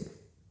on YouTube.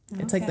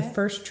 It's the Okay.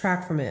 first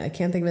track from it. I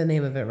can't think of the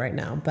name of it right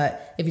now,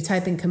 but if you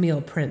type in Camille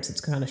Prince, it's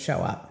going to show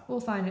up. We'll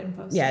find it and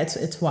post Yeah, it.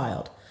 it's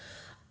wild.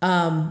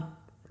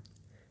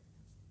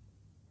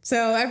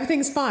 So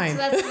everything's fine. So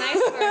that's a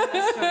nice part of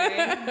the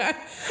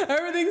story.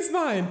 Everything's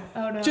fine.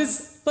 Oh, no.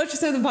 Just let's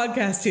just end the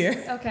podcast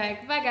here. Okay.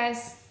 Bye,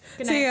 guys.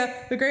 Good night. See ya.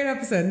 A great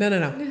episode. No.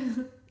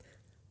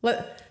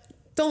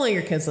 Don't let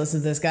your kids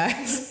listen to this,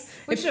 guys.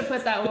 We should have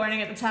put that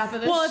warning at the top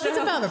of this Well, if show. it's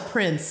about a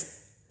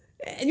Prince,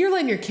 and you're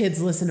letting your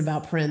kids listen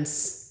about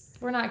Prince,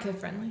 We're not kid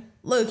friendly.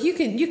 look, you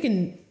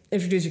can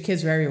introduce your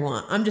kids wherever you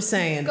want. I'm just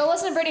saying. Go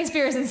listen to Britney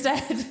Spears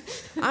instead.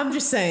 I'm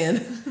just saying.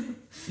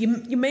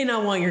 You may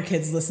not want your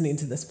kids listening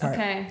to this part.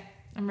 Okay.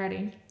 I'm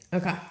ready.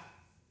 Okay.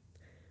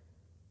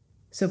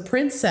 So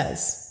Prince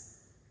says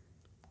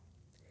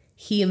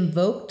he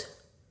invoked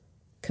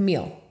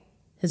Camille,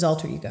 his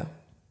alter ego,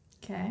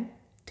 Okay.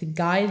 to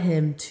guide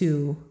him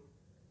to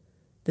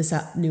this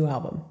new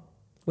album,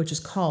 which is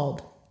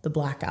called the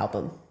Black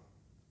Album.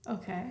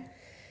 Okay.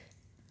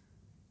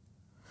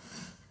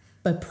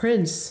 But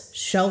Prince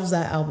shelves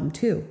that album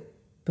too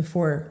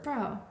before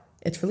Bro.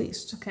 it's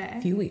released. Okay.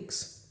 A few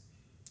weeks.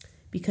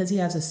 Because he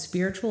has a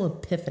spiritual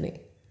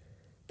epiphany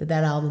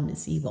that album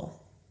is evil.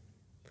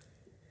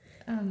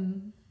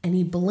 And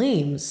he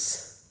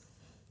blames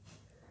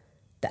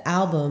the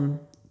album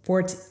for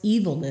its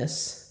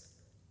evilness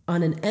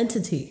on an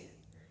entity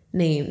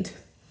named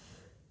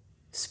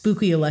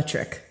Spooky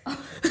Electric.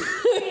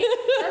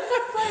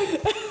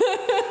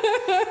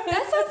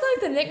 That sounds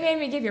like the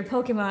nickname you give your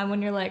Pokemon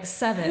when you're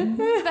 7.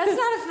 That's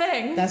not a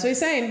thing. That's what he's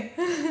saying.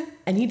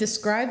 And he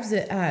describes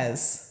it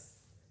as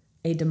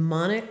a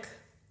demonic,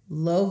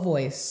 low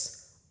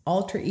voice,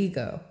 alter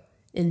ego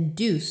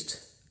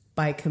induced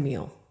by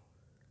Camille.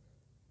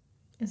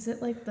 Is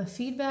it the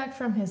feedback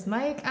from his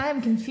mic?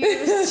 I'm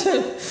confused.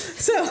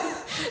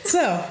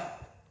 So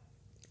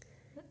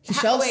he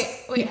shelves.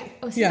 Wait.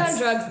 Was he Yes. on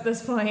drugs at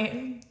this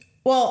point?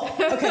 Well,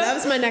 okay, that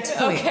was my next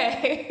point.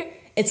 Okay.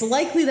 It's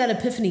likely that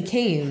epiphany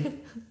came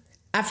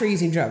after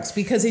using drugs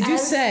because they do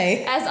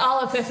say As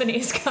all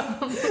epiphanies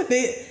come.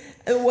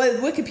 what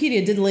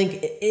Wikipedia did link.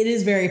 It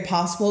is very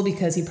possible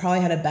because he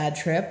probably had a bad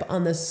trip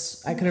on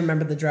this. I couldn't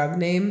remember the drug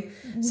name,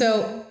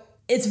 so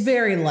it's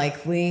very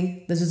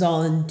likely this is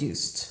all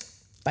induced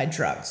by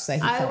drugs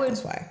that he felt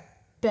this way.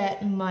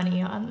 bet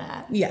money on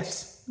that.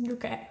 Yes.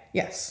 Okay.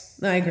 Yes.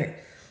 I agree.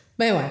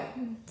 But anyway.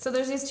 So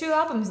there's these 2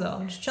 albums,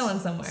 though, just chilling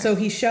somewhere. So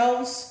he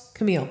shelves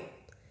Camille.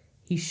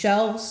 He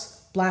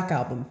shelves Black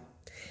Album.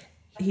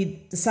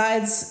 He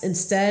decides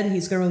instead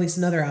he's going to release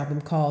another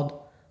album called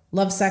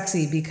Love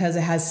Sexy because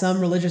it has some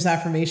religious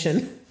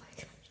affirmation.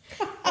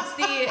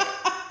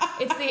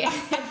 It's the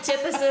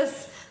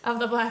antithesis of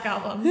the Black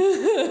Album.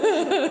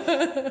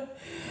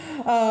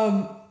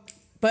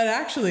 But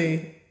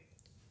actually,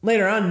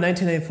 later on in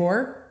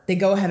 1994, they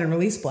go ahead and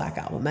release Black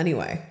Album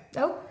anyway.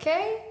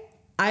 Okay.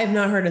 I have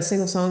not heard a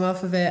single song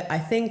off of it. I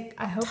think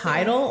I hope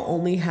Tidal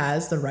only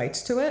has the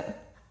rights to it.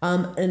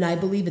 And I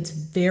believe it's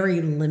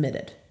very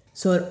limited.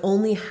 So it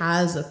only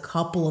has a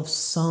couple of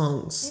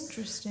songs.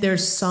 Interesting.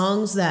 There's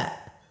songs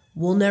that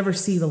will never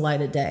see the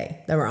light of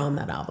day that were on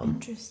that album.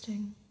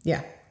 Interesting.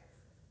 Yeah.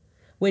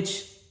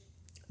 Which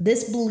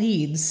this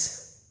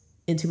bleeds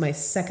into my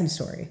second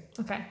story.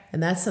 Okay.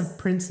 And that's of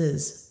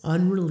Prince's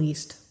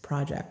unreleased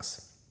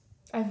projects.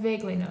 I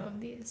vaguely know of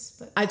these,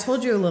 but I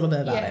told you a little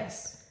bit about it.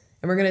 yes.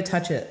 And we're going to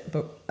touch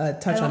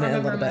on it a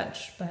little bit.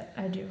 Much, but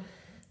I do.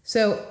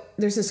 So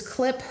there's this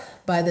clip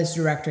by this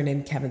director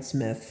named Kevin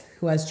Smith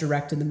who has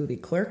directed the movie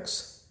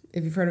Clerks.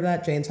 If you've heard of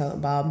that, Jay and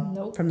Silent Bob.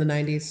 Nope. From the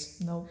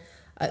 90s. Nope.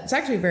 It's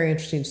actually a very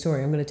interesting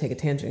story. I'm going to take a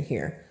tangent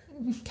here.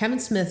 Kevin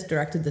Smith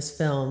directed this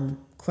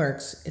film,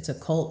 Clerks. It's a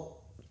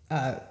cult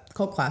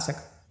classic.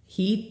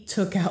 He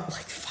took out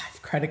like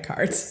 5 credit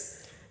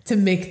cards to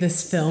make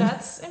this film.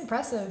 That's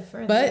impressive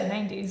for the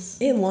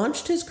 90s. It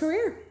launched his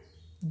career.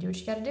 Do what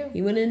you gotta do.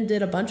 He went in and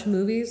did a bunch of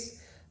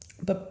movies,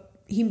 but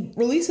he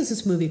releases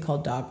this movie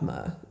called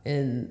Dogma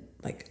in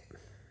like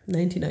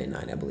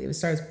 1999, I believe. It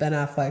stars Ben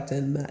Affleck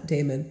and Matt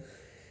Damon.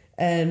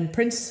 And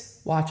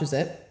Prince watches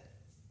it,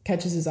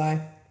 catches his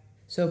eye.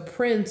 So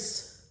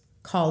Prince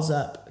calls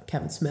up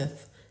Kevin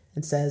Smith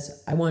and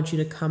says, I want you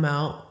to come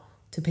out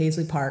to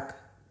Paisley Park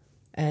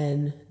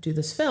and do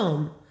this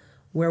film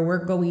where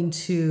we're going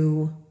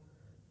to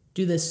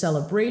do this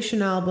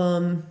celebration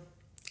album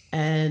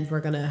and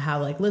we're going to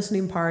have like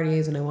listening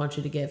parties and I want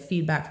you to get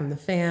feedback from the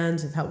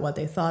fans of what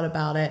they thought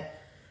about it.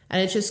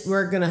 And it's just,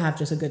 we're going to have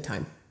just a good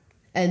time.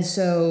 And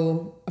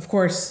so, of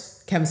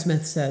course, Kevin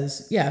Smith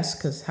says yes,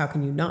 because how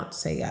can you not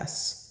say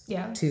yes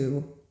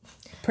to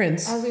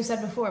Prince? As we've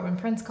said before, when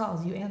Prince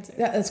calls, you answer.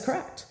 Yeah, that's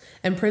correct.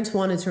 And Prince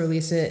wanted to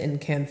release it in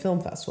Cannes Film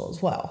Festival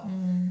as well.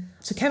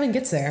 So Kevin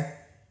gets there.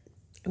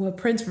 And what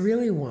Prince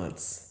really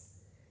wants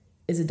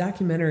is a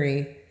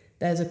documentary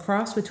that is a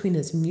cross between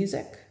his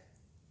music,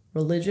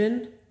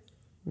 religion,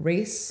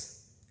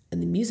 race,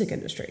 and the music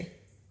industry.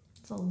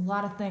 It's a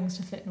lot of things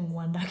to fit in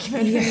one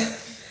documentary. Yeah.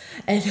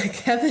 And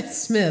Kevin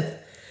Smith,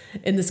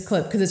 in this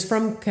clip, because it's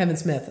from Kevin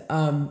Smith,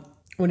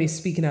 when he's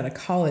speaking out of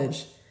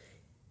college,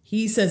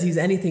 he says he's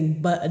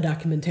anything but a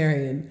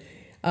documentarian.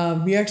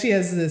 He actually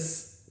has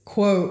this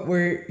quote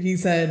where he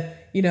said,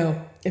 you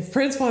know, if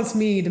Prince wants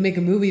me to make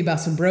a movie about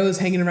some bros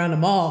hanging around a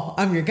mall,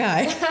 I'm your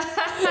guy.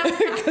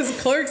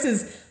 Because Clerks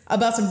is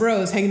about some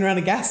bros hanging around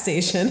a gas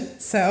station.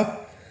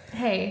 So,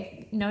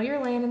 hey, know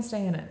your lane and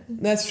stay in it.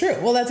 That's true.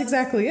 Well, that's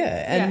exactly it.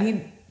 And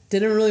he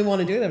didn't really want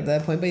to do that at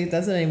that point, but he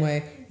does it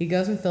anyway. He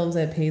goes and films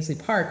at Paisley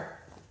Park.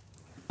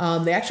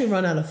 They actually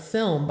run out of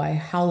film by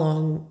how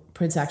long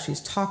Prince actually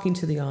is talking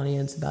to the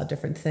audience about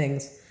different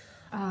things.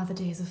 Ah, the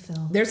days of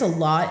film. There's a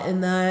lot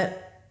in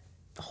that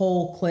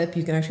whole clip.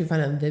 You can actually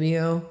find it on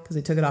Vimeo because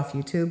they took it off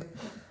YouTube.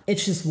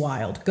 It's just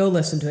wild. Go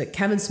listen to it.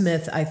 Kevin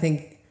Smith, I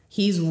think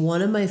he's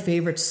one of my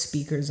favorite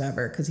speakers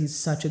ever because he's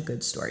such a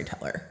good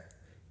storyteller.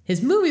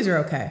 His movies are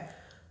okay.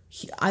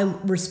 I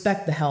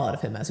respect the hell out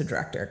of him as a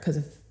director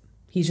because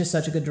he's just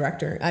such a good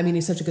director. I mean,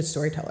 he's such a good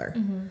storyteller.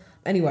 Mm-hmm.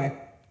 Anyway,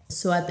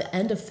 so at the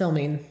end of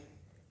filming,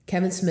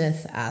 Kevin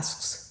Smith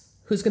asks,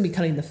 who's going to be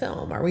cutting the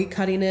film? Are we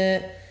cutting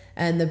it?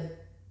 And the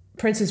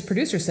Prince's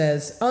producer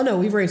says, oh no,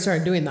 we've already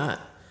started doing that.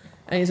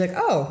 And he's like,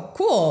 oh,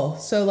 cool.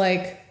 So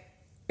like,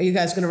 are you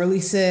guys going to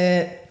release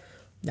it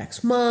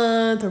next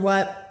month or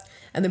what?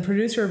 And the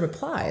producer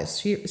replies,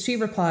 she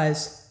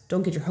replies,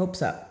 don't get your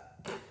hopes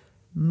up.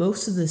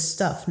 Most of this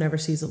stuff never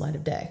sees the light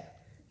of day.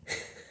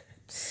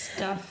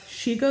 Stuff.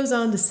 She goes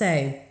on to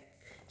say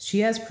she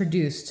has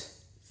produced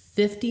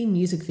 50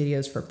 music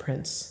videos for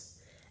Prince,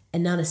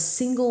 and not a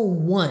single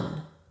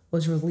one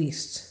was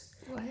released.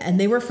 What? And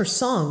they were for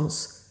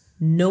songs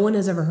no one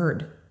has ever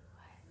heard.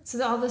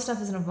 So all this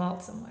stuff is in a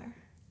vault somewhere.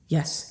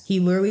 Yes, he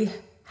literally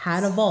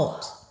had a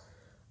vault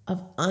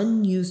of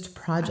unused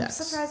projects.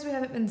 I'm surprised we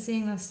haven't been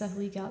seeing this stuff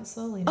leak out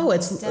slowly. Oh,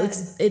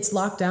 it's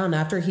locked down.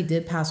 After he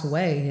did pass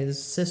away,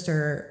 his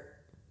sister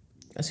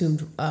assumed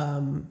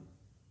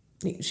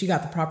she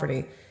got the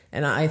property,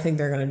 and I think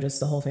they're gonna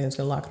the whole family's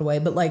gonna lock it away.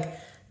 But like,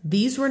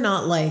 these were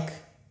not like,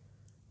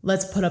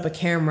 let's put up a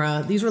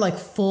camera. These were like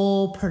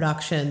full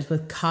productions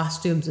with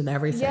costumes and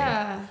everything.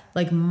 Yeah,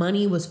 like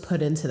money was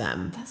put into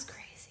them. That's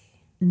crazy.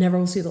 Never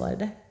will see the light of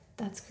day.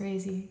 That's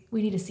crazy.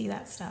 We need to see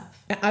that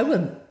stuff. I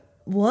would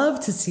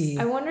love to see.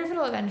 I wonder if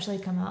it'll eventually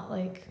come out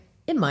like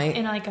it might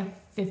in like a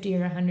 50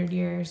 or 100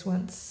 years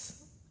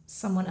once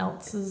someone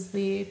else is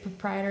the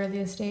proprietor of the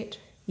estate.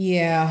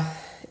 Yeah,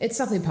 it's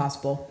definitely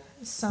possible.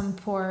 Some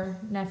poor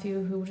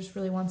nephew who just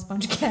really wants a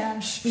bunch of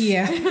cash.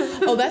 Yeah.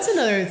 Oh, that's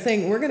another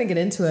thing. We're going to get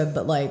into it,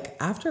 but like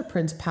after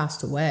Prince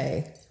passed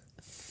away,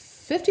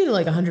 50 to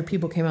like 100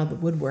 people came out of the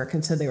woodwork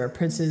and said they were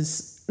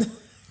Prince's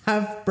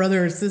half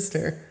brother or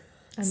sister.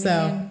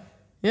 So,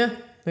 yeah,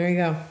 there you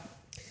go.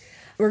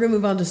 We're going to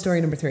move on to story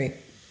number 3.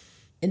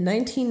 In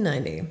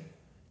 1990,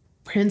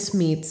 Prince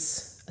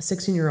meets a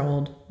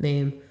 16-year-old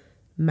named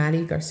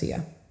Maddie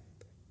Garcia.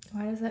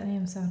 Why does that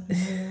name sound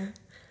familiar?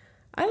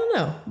 I don't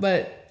know,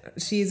 but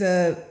she's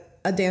a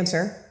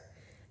dancer,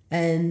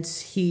 and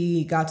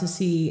he got to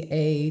see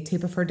a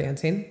tape of her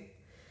dancing.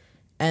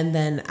 And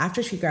then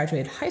after she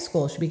graduated high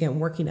school, she began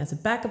working as a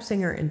backup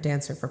singer and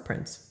dancer for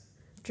Prince.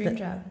 Dream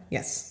job.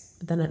 Yes.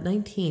 But then at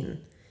 19,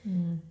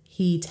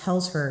 he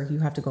tells her, you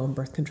have to go on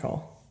birth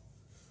control.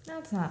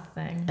 That's not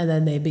the thing. And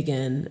then they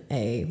begin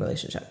a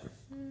relationship.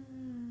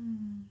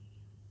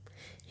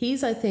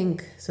 He's, I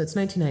think, so it's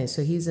 1990,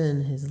 so he's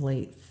in his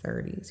late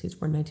 30s. He was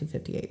born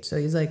 1958. So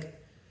he's like,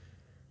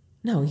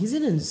 no, he's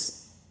in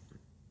his...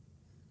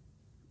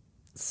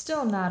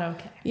 Still not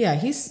okay. Yeah,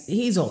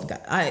 he's old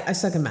guy. I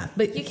suck at math.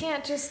 But you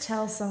can't just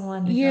tell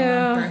someone to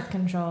go on birth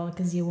control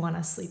because you want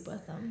to sleep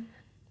with them.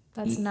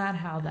 That's not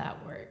how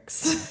that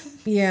works.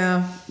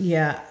 Yeah.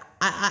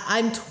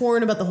 I'm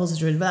torn about the whole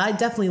situation, but I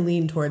definitely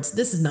lean towards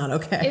this is not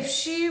okay. If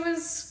she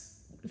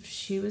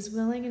was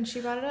willing and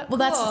she brought it up, well,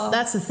 cool.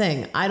 that's the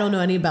thing. I don't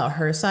know any about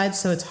her side,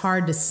 so it's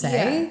hard to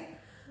say. Yeah.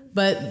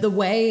 But the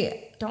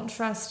way... Don't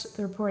trust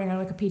the reporting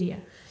on Wikipedia.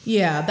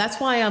 Yeah,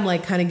 that's why I'm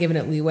like kind of giving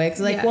it leeway.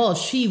 Because well, if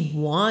she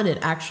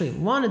actually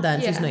wanted that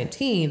and she's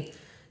 19,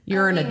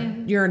 you're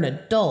an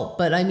adult.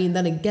 But I mean,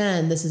 then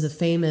again, this is a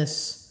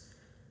famous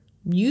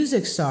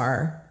music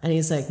star. And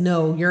he's like,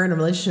 no, you're in a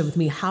relationship with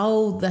me.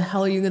 How the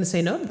hell are you going to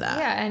say no to that?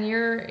 Yeah, and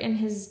you're in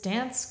his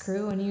dance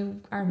crew and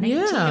you are 19.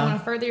 You want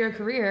to further your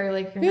career.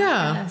 Like, you're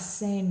not going to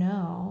say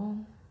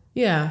no.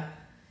 Yeah,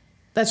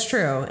 that's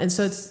true. And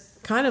so it's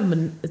kind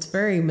of, it's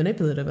very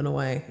manipulative in a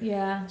way.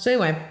 Yeah. So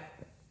anyway...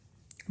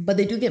 But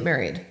they do get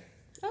married.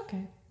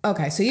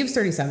 Okay, so he was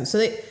 37. So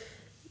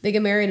they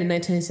get married in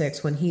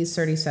 1996 when he's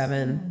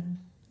 37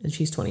 and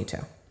she's 22.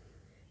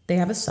 They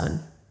have a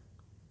son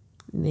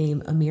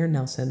named Amir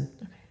Nelson.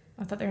 Okay.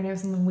 I thought they were named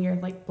something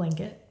weird like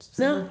Blanket.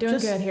 So no, we're doing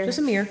good here. Just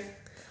Amir.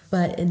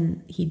 But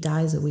he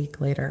dies a week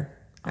later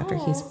after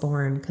he's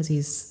born because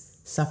he's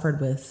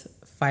suffered with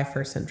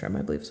Pfeiffer syndrome,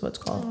 I believe is what it's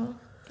called. Oh,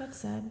 that's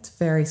sad. It's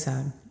very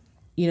sad.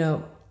 You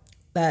know,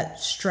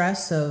 that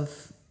stress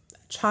of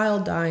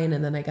child dying,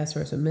 and then I guess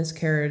there was a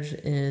miscarriage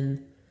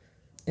in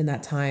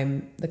that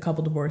time. The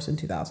couple divorced in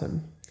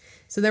 2000.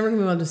 So then we're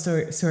gonna move on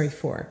to story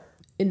 4.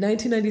 In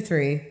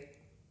 1993,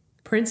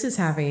 Prince is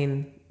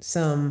having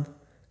some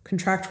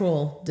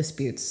contractual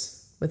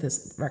disputes with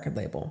his record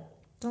label.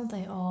 Don't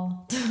they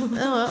all?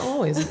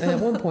 Always at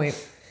one point.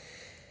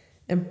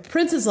 And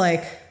Prince is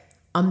like,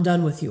 I'm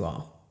done with you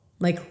all.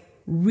 Like,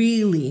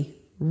 really,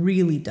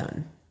 really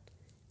done.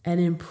 And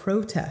in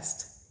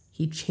protest,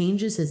 he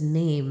changes his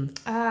name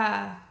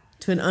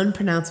to an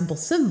unpronounceable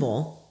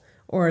symbol,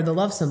 or the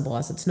love symbol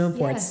as it's known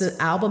for. Yes.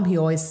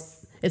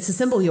 It's the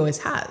symbol he always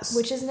has.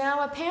 Which is now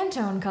a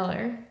Pantone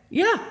color.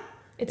 Yeah,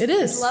 it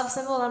is. It's love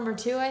symbol number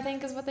 2, I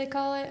think is what they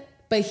call it.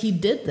 But he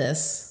did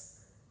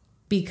this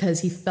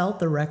because he felt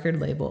the record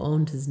label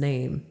owned his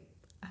name.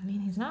 I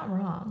mean, he's not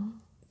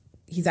wrong.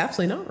 He's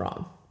absolutely not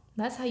wrong.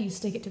 That's how you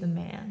stick it to the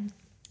man.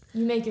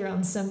 You make your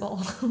own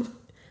symbol.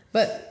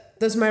 But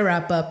those are my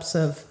wrap-ups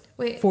of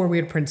 4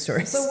 weird Prince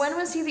stories. So when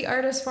was he the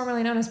artist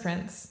formerly known as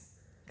Prince?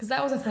 Because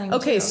that was a thing.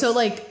 Okay, too. So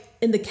like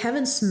in the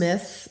Kevin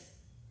Smith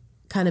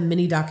kind of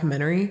mini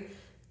documentary,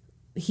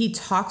 he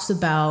talks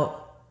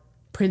about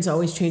Prince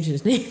always changing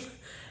his name.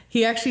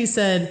 He actually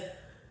said,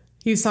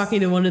 he was talking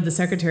to one of the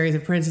secretaries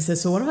of Prince. He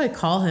says, so what do I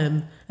call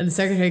him? And the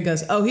secretary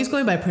goes, oh, he's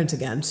going by Prince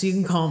again. So you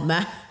can call him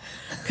that.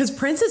 Because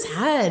Prince has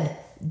had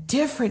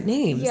different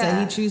names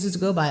that he chooses to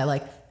go by.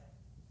 Like,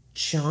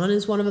 John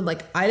is one of them.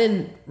 Like, I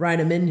didn't write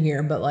him in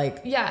here, but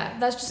like,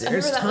 that's just, I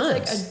remember that was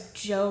like a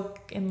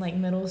joke in like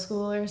middle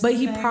school or something.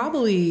 But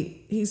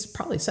he's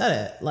probably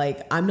said it.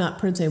 Like, I'm not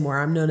Prince anymore.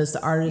 I'm known as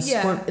the artist.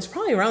 Yeah. It's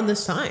probably around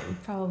this time.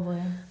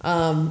 Probably.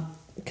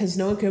 Because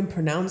no one can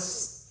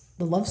pronounce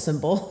the love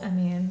symbol. I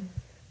mean,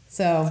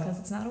 so because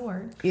it's not a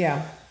word.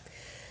 Yeah.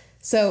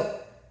 So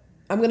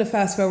I'm going to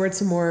fast forward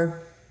some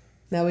more.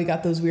 Now we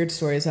got those weird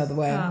stories out of the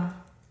way.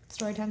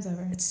 Story time's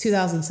over. It's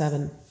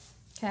 2007.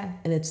 Okay.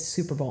 And it's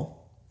Super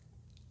Bowl.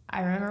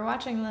 I remember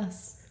watching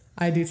this.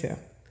 I do too.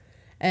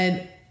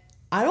 And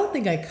I don't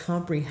think I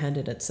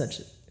comprehended it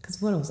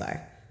because what was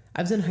I?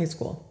 I was in high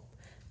school.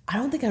 I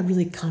don't think I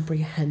really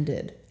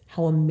comprehended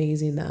how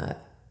amazing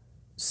that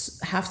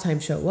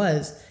halftime show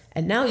was.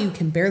 And now you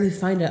can barely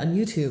find it on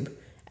YouTube.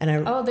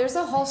 And there's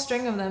a whole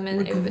string of them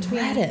in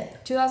between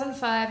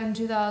 2005 and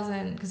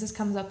 2000, because this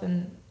comes up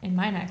in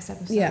my next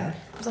episode. Yeah.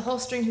 There's a whole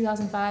string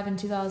 2005 and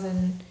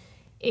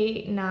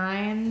 2008,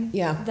 9.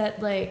 Yeah.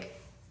 That like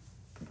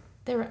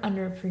they were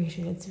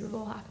underappreciated Super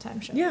Bowl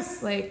halftime shows. Yeah.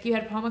 Like you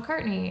had Paul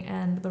McCartney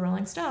and the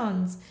Rolling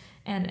Stones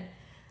and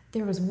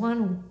There was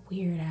one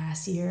weird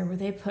ass year where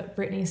they put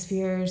Britney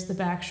Spears, the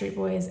Backstreet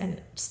Boys, and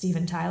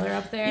Steven Tyler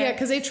up there. Yeah,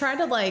 because they tried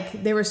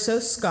to they were so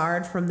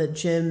scarred from the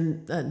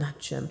Justin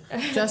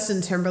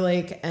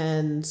Timberlake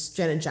and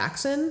Janet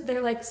Jackson.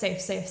 They're like,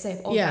 safe.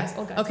 Old guys.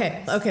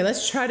 Okay,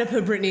 let's try to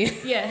put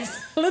Britney. Yes.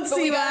 Let's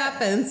see what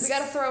happens. We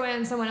got to throw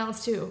in someone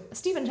else too.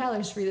 Steven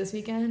Tyler's free this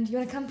weekend. You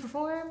want to come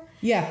perform?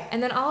 Yeah.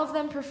 And then all of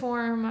them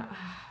perform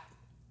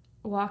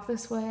Walk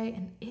This Way,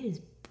 and it is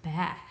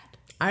bad.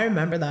 I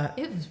remember that.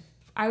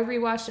 I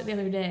rewatched it the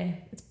other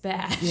day. It's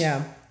bad.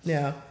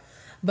 Yeah.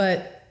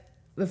 But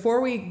before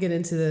we get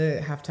into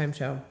the halftime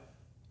show,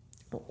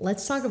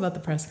 let's talk about the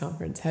press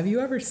conference. Have you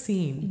ever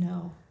seen?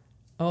 No.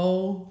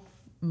 Oh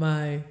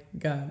my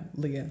God,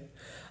 Leah.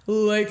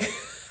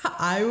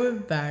 I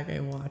went back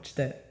and watched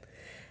it.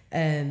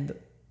 And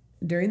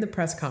during the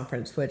press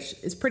conference, which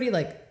is pretty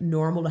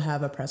normal to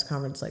have a press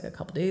conference a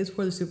couple days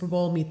before the Super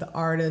Bowl, meet the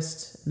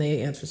artists, and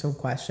they answer some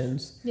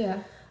questions.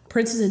 Yeah.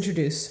 Prince is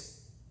introduced.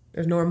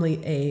 There's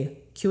normally a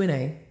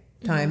Q&A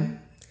time,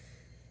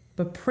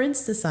 but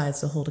Prince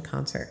decides to hold a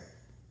concert.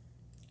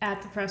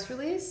 At the press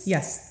release?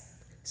 Yes.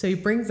 So he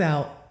brings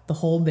out the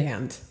whole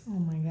band. Oh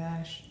my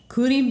gosh.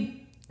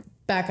 Including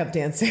backup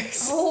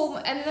dancers. Oh,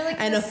 and they're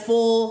and a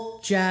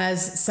full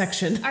jazz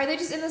section. Are they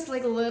just in this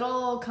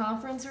little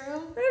conference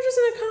room? They're just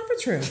in a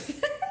conference room.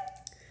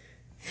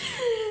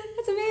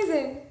 That's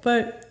amazing.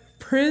 But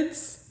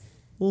Prince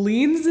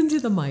leans into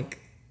the mic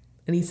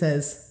and he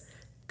says,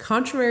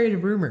 contrary to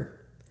rumor,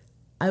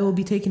 I will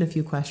be taking a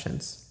few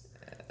questions.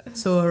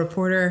 So a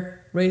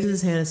reporter raises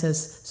his hand and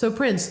says, so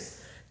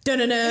Prince,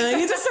 da-na-na,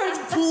 he just starts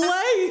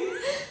playing.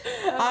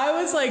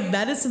 I was like,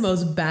 that is the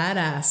most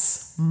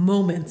badass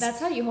moment. That's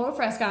how you hold a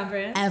press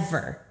conference.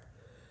 Ever.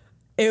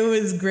 It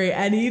was great.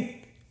 And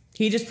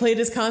he just played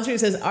his concert and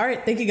says, all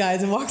right, thank you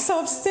guys, and walks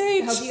off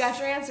stage. Hope you got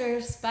your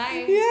answers.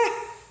 Bye. Yeah.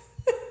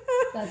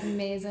 That's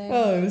amazing.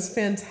 Oh, it was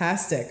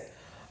fantastic.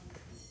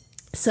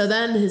 So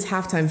then his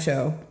halftime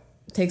show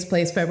takes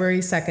place February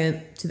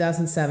 2nd,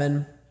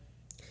 2007.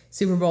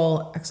 Super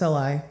Bowl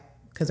XLI,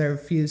 because I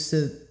refuse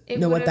to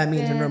know what that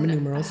means in Roman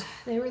numerals.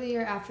 They were the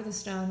year after the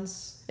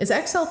Stones. Is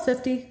XL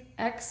 50?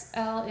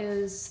 XL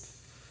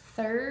is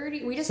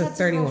 30. We just So had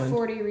Super Bowl 31.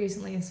 40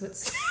 recently, so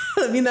it's...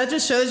 I mean, that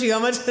just shows you how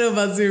much I know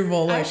about Super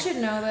Bowl. I should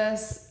know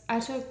this. I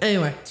took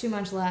too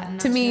much Latin.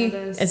 To me,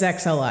 it's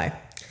XLI.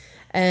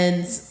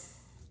 And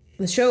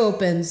the show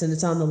opens and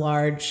it's on the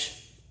large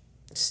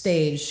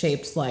stage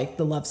shaped like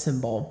the love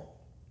symbol.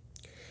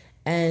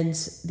 And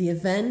the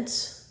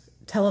event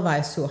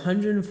televised to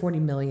 140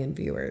 million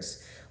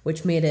viewers,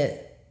 which made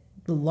it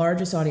the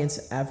largest audience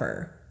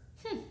ever.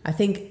 I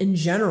think in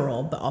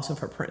general, but also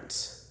for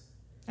Prince.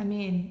 I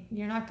mean,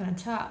 you're not going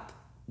to top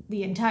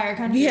the entire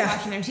country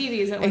watching their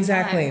TVs at one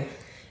time.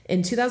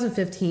 In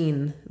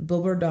 2015,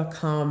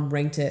 Billboard.com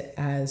ranked it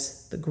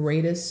as the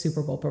greatest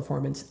Super Bowl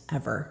performance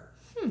ever.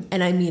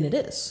 And I mean, it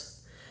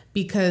is.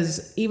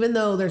 Because even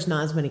though there's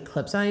not as many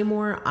clips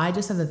anymore, I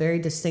just have a very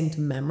distinct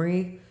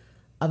memory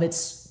of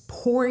it's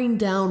pouring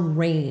down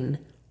rain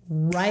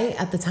right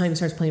at the time it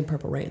starts playing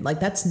Purple Rain.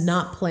 That's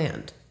not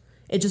planned.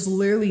 It just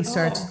literally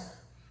starts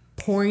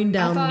pouring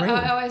down rain.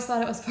 I always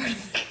thought it was part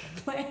of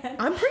the plan.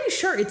 I'm pretty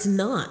sure it's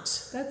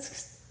not.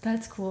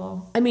 That's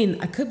cool. I mean,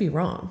 I could be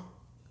wrong,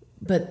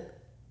 but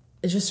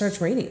it just starts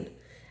raining.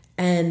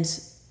 And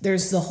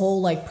there's the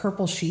whole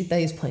purple sheet that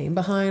he's playing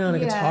behind on a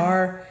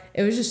guitar.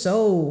 It was just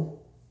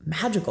so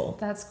magical.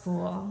 That's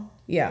cool.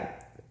 Yeah.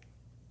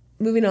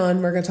 Moving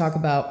on, we're going to talk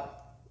about,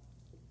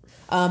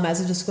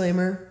 as a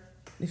disclaimer,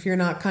 if you're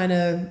not kind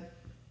of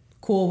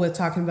cool with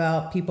talking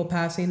about people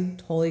passing,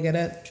 totally get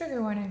it.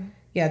 Trigger warning.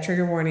 Yeah,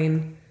 trigger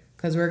warning,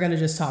 because we're going to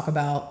just talk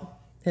about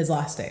his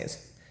last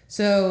days.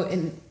 So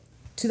in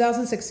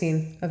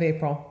 2016 of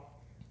April,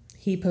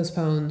 he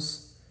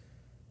postpones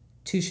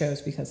 2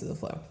 shows because of the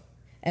flu.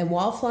 And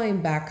while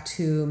flying back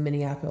to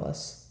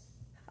Minneapolis,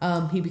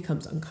 he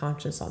becomes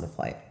unconscious on the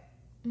flight.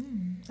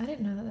 I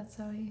didn't know that that's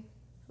how he...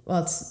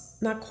 Well, it's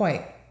not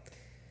quite.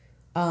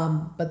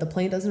 But the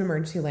plane does an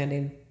emergency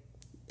landing.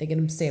 They get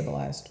him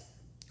stabilized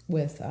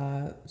with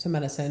some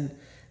medicine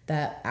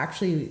that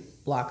actually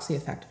blocks the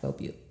effect of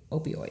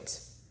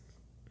opioids,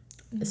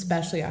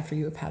 especially after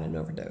you have had an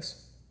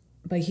overdose.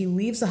 But he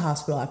leaves the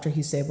hospital after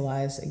he's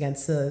stabilized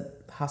against the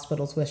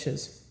hospital's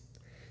wishes.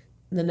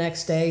 The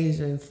next day, he's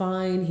doing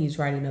fine. He's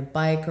riding a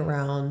bike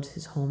around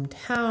his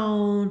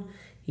hometown.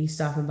 He's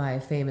stopping by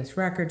a famous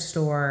record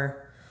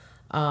store.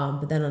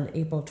 But then on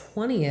April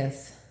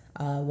 20th,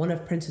 one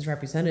of Prince's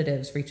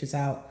representatives reaches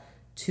out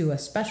to a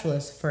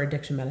specialist for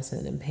addiction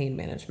medicine and pain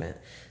management.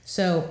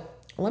 So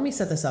let me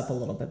set this up a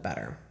little bit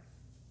better.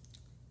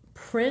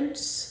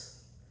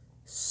 Prince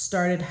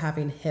started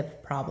having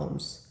hip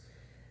problems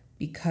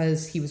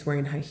because he was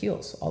wearing high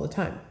heels all the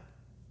time.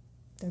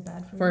 They're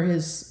bad for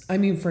his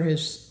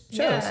shows.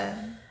 Yeah.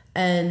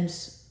 And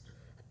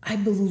I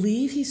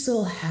believe he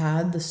still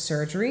had the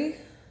surgery,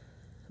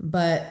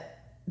 but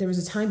there was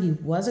a time he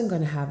wasn't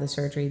going to have the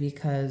surgery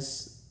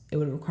because it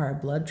would require a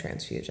blood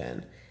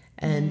transfusion.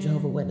 and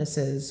Jehovah's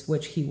Witnesses,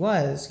 which he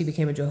was. He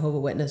became a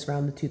Jehovah's Witness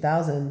around the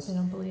 2000s. They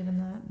don't believe in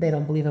that. They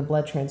don't believe in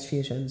blood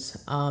transfusions.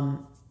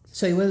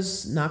 So he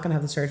was not going to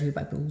have the surgery,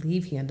 but I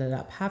believe he ended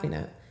up having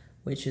it,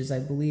 which is, I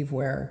believe,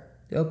 where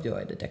the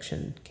opioid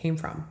addiction came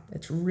from.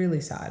 It's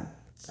really sad.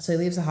 So he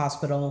leaves the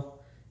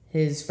hospital.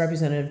 His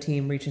representative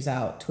team reaches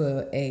out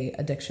to a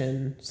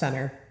addiction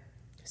center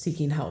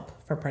seeking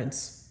help for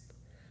Prince.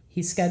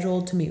 He's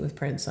scheduled to meet with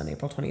Prince on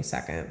April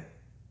 22nd.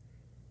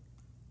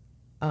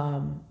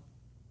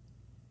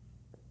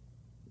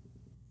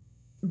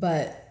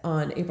 But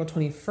on April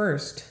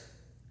 21st,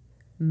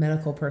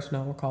 medical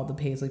personnel were called to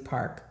Paisley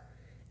Park,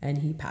 and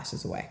he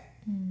passes away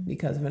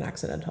because of an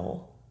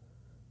accidental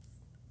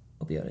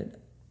opioid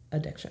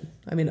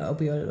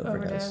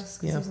overdose. Because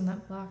he was in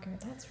that blocker.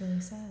 That's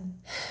really sad.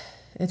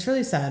 It's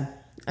really sad.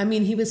 I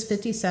mean, he was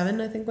 57,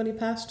 I think, when he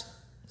passed.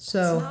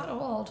 So it's not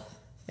old.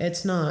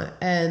 It's not.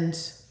 And,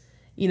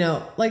 you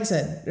know, like I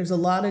said, there's a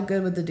lot of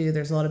good with the dude.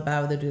 There's a lot of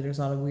bad with the dude. There's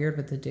a lot of weird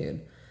with the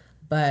dude.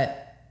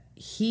 But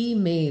he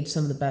made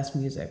some of the best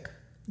music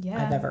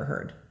I've ever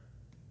heard.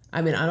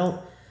 I mean,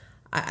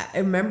 I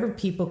remember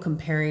people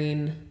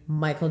comparing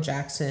Michael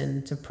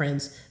Jackson to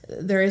Prince.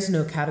 There is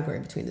no category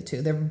between the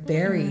two. They're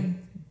very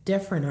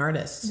different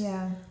artists.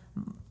 Yeah.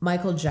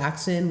 Michael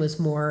Jackson was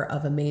more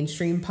of a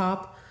mainstream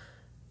pop.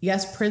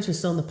 Yes, Prince was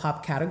still in the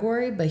pop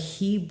category, but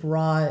he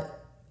brought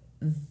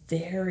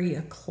very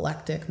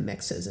eclectic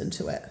mixes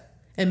into it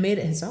and made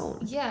it his own.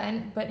 Yeah,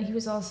 but he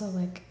was also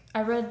like,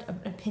 I read an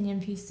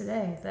opinion piece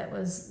today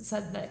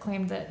that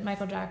claimed that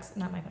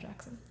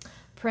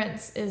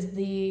Prince is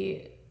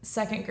the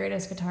second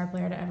greatest guitar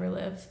player to ever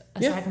live,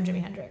 aside from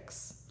Jimi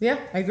Hendrix. Yeah,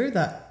 I agree with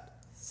that.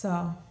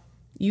 So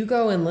you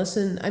go and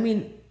listen. I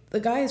mean, the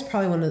guy is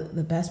probably one of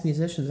the best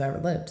musicians that ever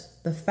lived.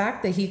 The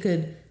fact that he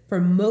could, for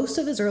most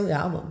of his early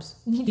albums,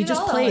 he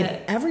just played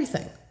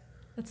everything.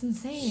 That's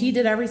insane. He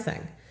did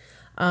everything.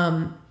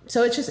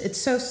 So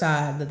it's so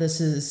sad that this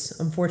is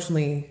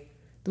unfortunately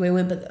the way it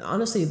went. But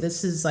honestly,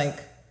 this is like,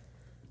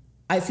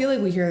 I feel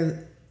like we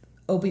hear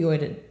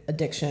opioid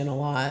addiction a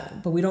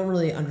lot, but we don't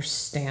really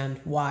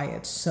understand why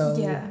it's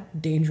so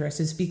dangerous.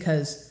 Is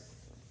because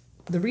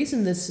the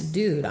reason this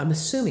dude, I'm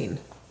assuming,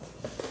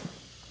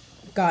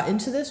 got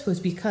into this was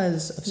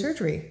because of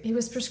surgery. He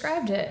was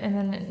prescribed it and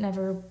then it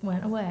never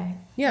went away.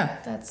 Yeah.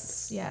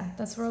 That's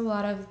where a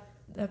lot of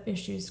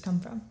issues come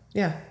from.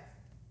 Yeah.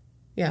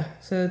 Yeah.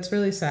 So it's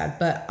really sad.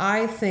 But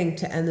I think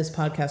to end this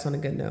podcast on a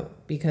good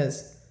note,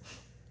 because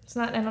let's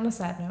not end on a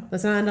sad note.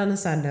 Let's not end on a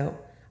sad note.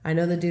 I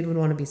know the dude would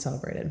want to be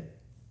celebrated.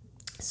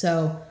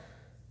 So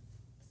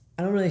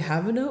I don't really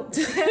have a note.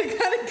 I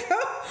gotta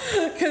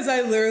go because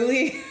I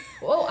literally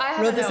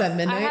wrote this at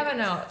midnight. I have a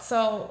note.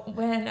 So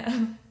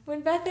when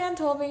Beth Ann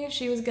told me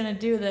she was gonna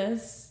do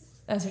this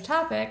as her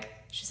topic,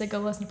 she said, "Go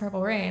listen to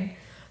Purple Rain."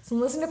 So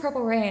I'm listening to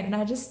Purple Rain, and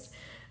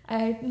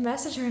I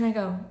message her and I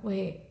go,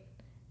 "Wait,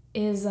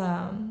 is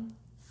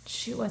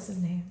what's his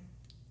name?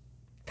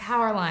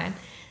 Powerline.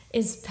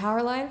 Is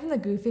Powerline from the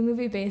Goofy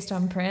movie based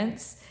on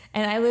Prince?"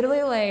 And I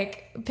literally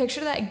like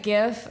picture that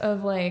GIF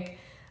of like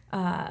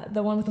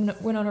the one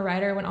with Winona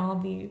Ryder when all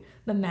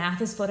the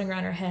math is floating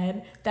around her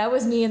head. That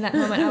was me in that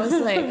moment. I was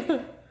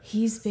like,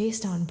 he's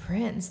based on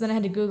Prince. Then I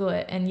had to Google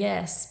it, and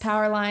yes,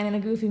 Powerline in a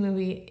Goofy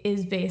movie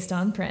is based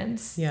on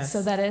Prince. Yes.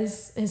 So that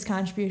is his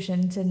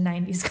contribution to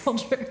 90s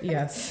culture.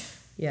 Yes.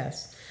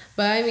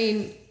 But I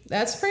mean,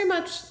 that's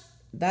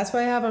what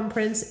I have on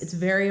Prince. It's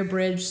very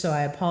abridged, so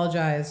I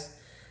apologize.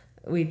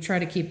 We try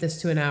to keep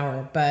this to an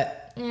hour,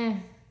 but yeah.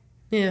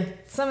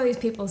 Some of these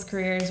people's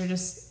careers are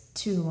just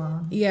too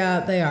long.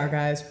 Yeah, they are,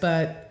 guys.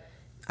 But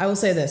I will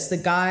say this: the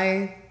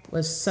guy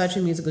was such a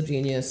musical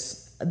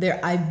genius.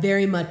 I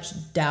very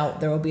much doubt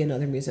there will be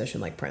another musician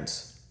like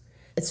Prince.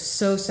 It's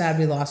so sad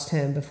we lost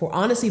him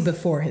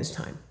before his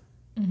time.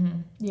 Mm-hmm.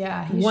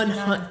 Yeah, he should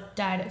not have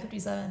died at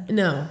 57.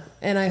 No,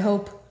 and I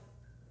hope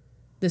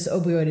this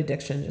opioid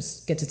addiction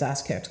just gets its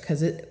ass kicked,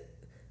 because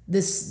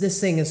this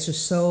thing is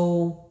just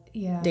so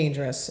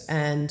dangerous,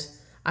 and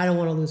I don't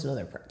want to lose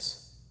another Prince.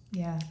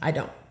 Yeah, I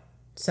don't.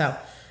 So,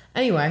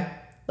 anyway,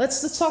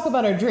 let's talk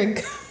about our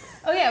drink.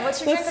 Oh yeah,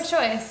 what's your drink of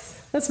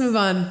choice? Let's move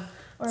on.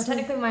 Or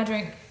technically my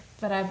drink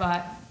that I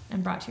bought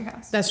and brought to your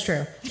house. That's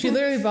true. She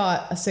literally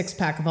bought a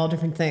 6-pack of all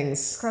different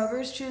things.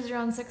 Kroger's choose your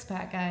own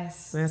 6-pack,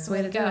 guys. That's the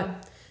way to do it.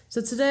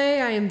 So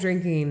today I am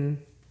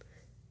drinking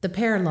the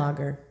Pear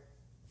Lager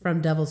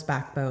from Devil's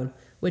Backbone,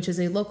 which is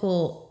a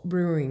local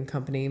brewing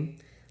company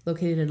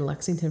located in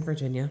Lexington,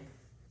 Virginia.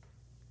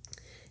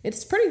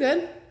 It's pretty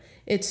good.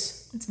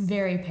 It's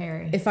very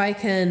peary. If I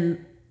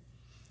can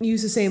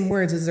use the same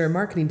words as their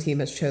marketing team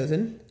has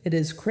chosen, it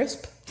is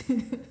crisp.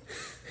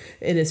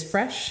 It is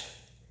fresh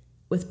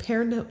with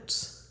pear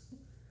notes.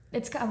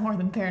 It's got more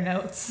than pear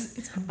notes.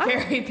 It's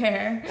very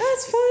pear.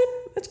 That's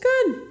fine. It's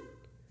good.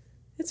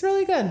 It's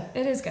really good.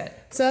 It is good.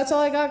 So that's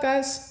all I got,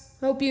 guys.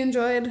 Hope you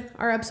enjoyed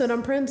our episode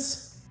on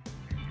Prince.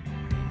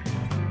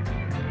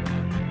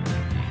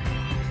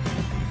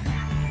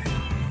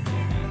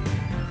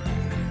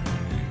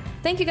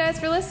 Thank you guys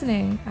for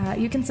listening.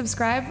 You can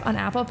subscribe on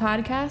Apple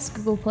Podcasts,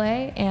 Google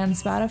Play, and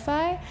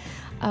Spotify.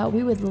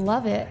 We would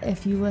love it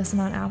if you listen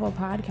on Apple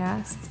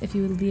Podcasts, if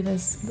you would leave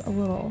us a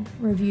little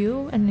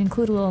review and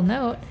include a little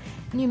note,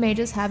 and you may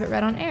just have it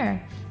read on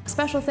air.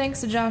 Special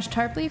thanks to Josh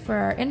Tarpley for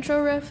our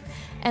intro riff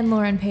and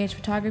Lauren Page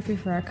Photography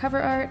for our cover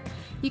art.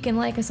 You can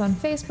like us on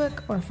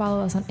Facebook or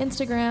follow us on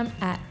Instagram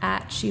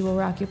at She Will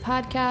Rock You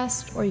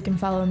Podcast, or you can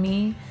follow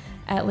me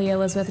at Leah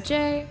Elizabeth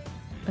J.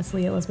 That's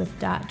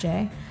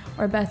leahelizabeth.j,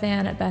 or Beth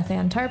Ann at Beth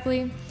Ann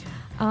Tarpley.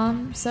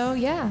 So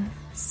yeah,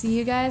 see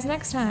you guys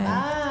next time.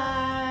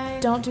 Bye.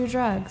 Don't do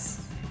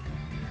drugs.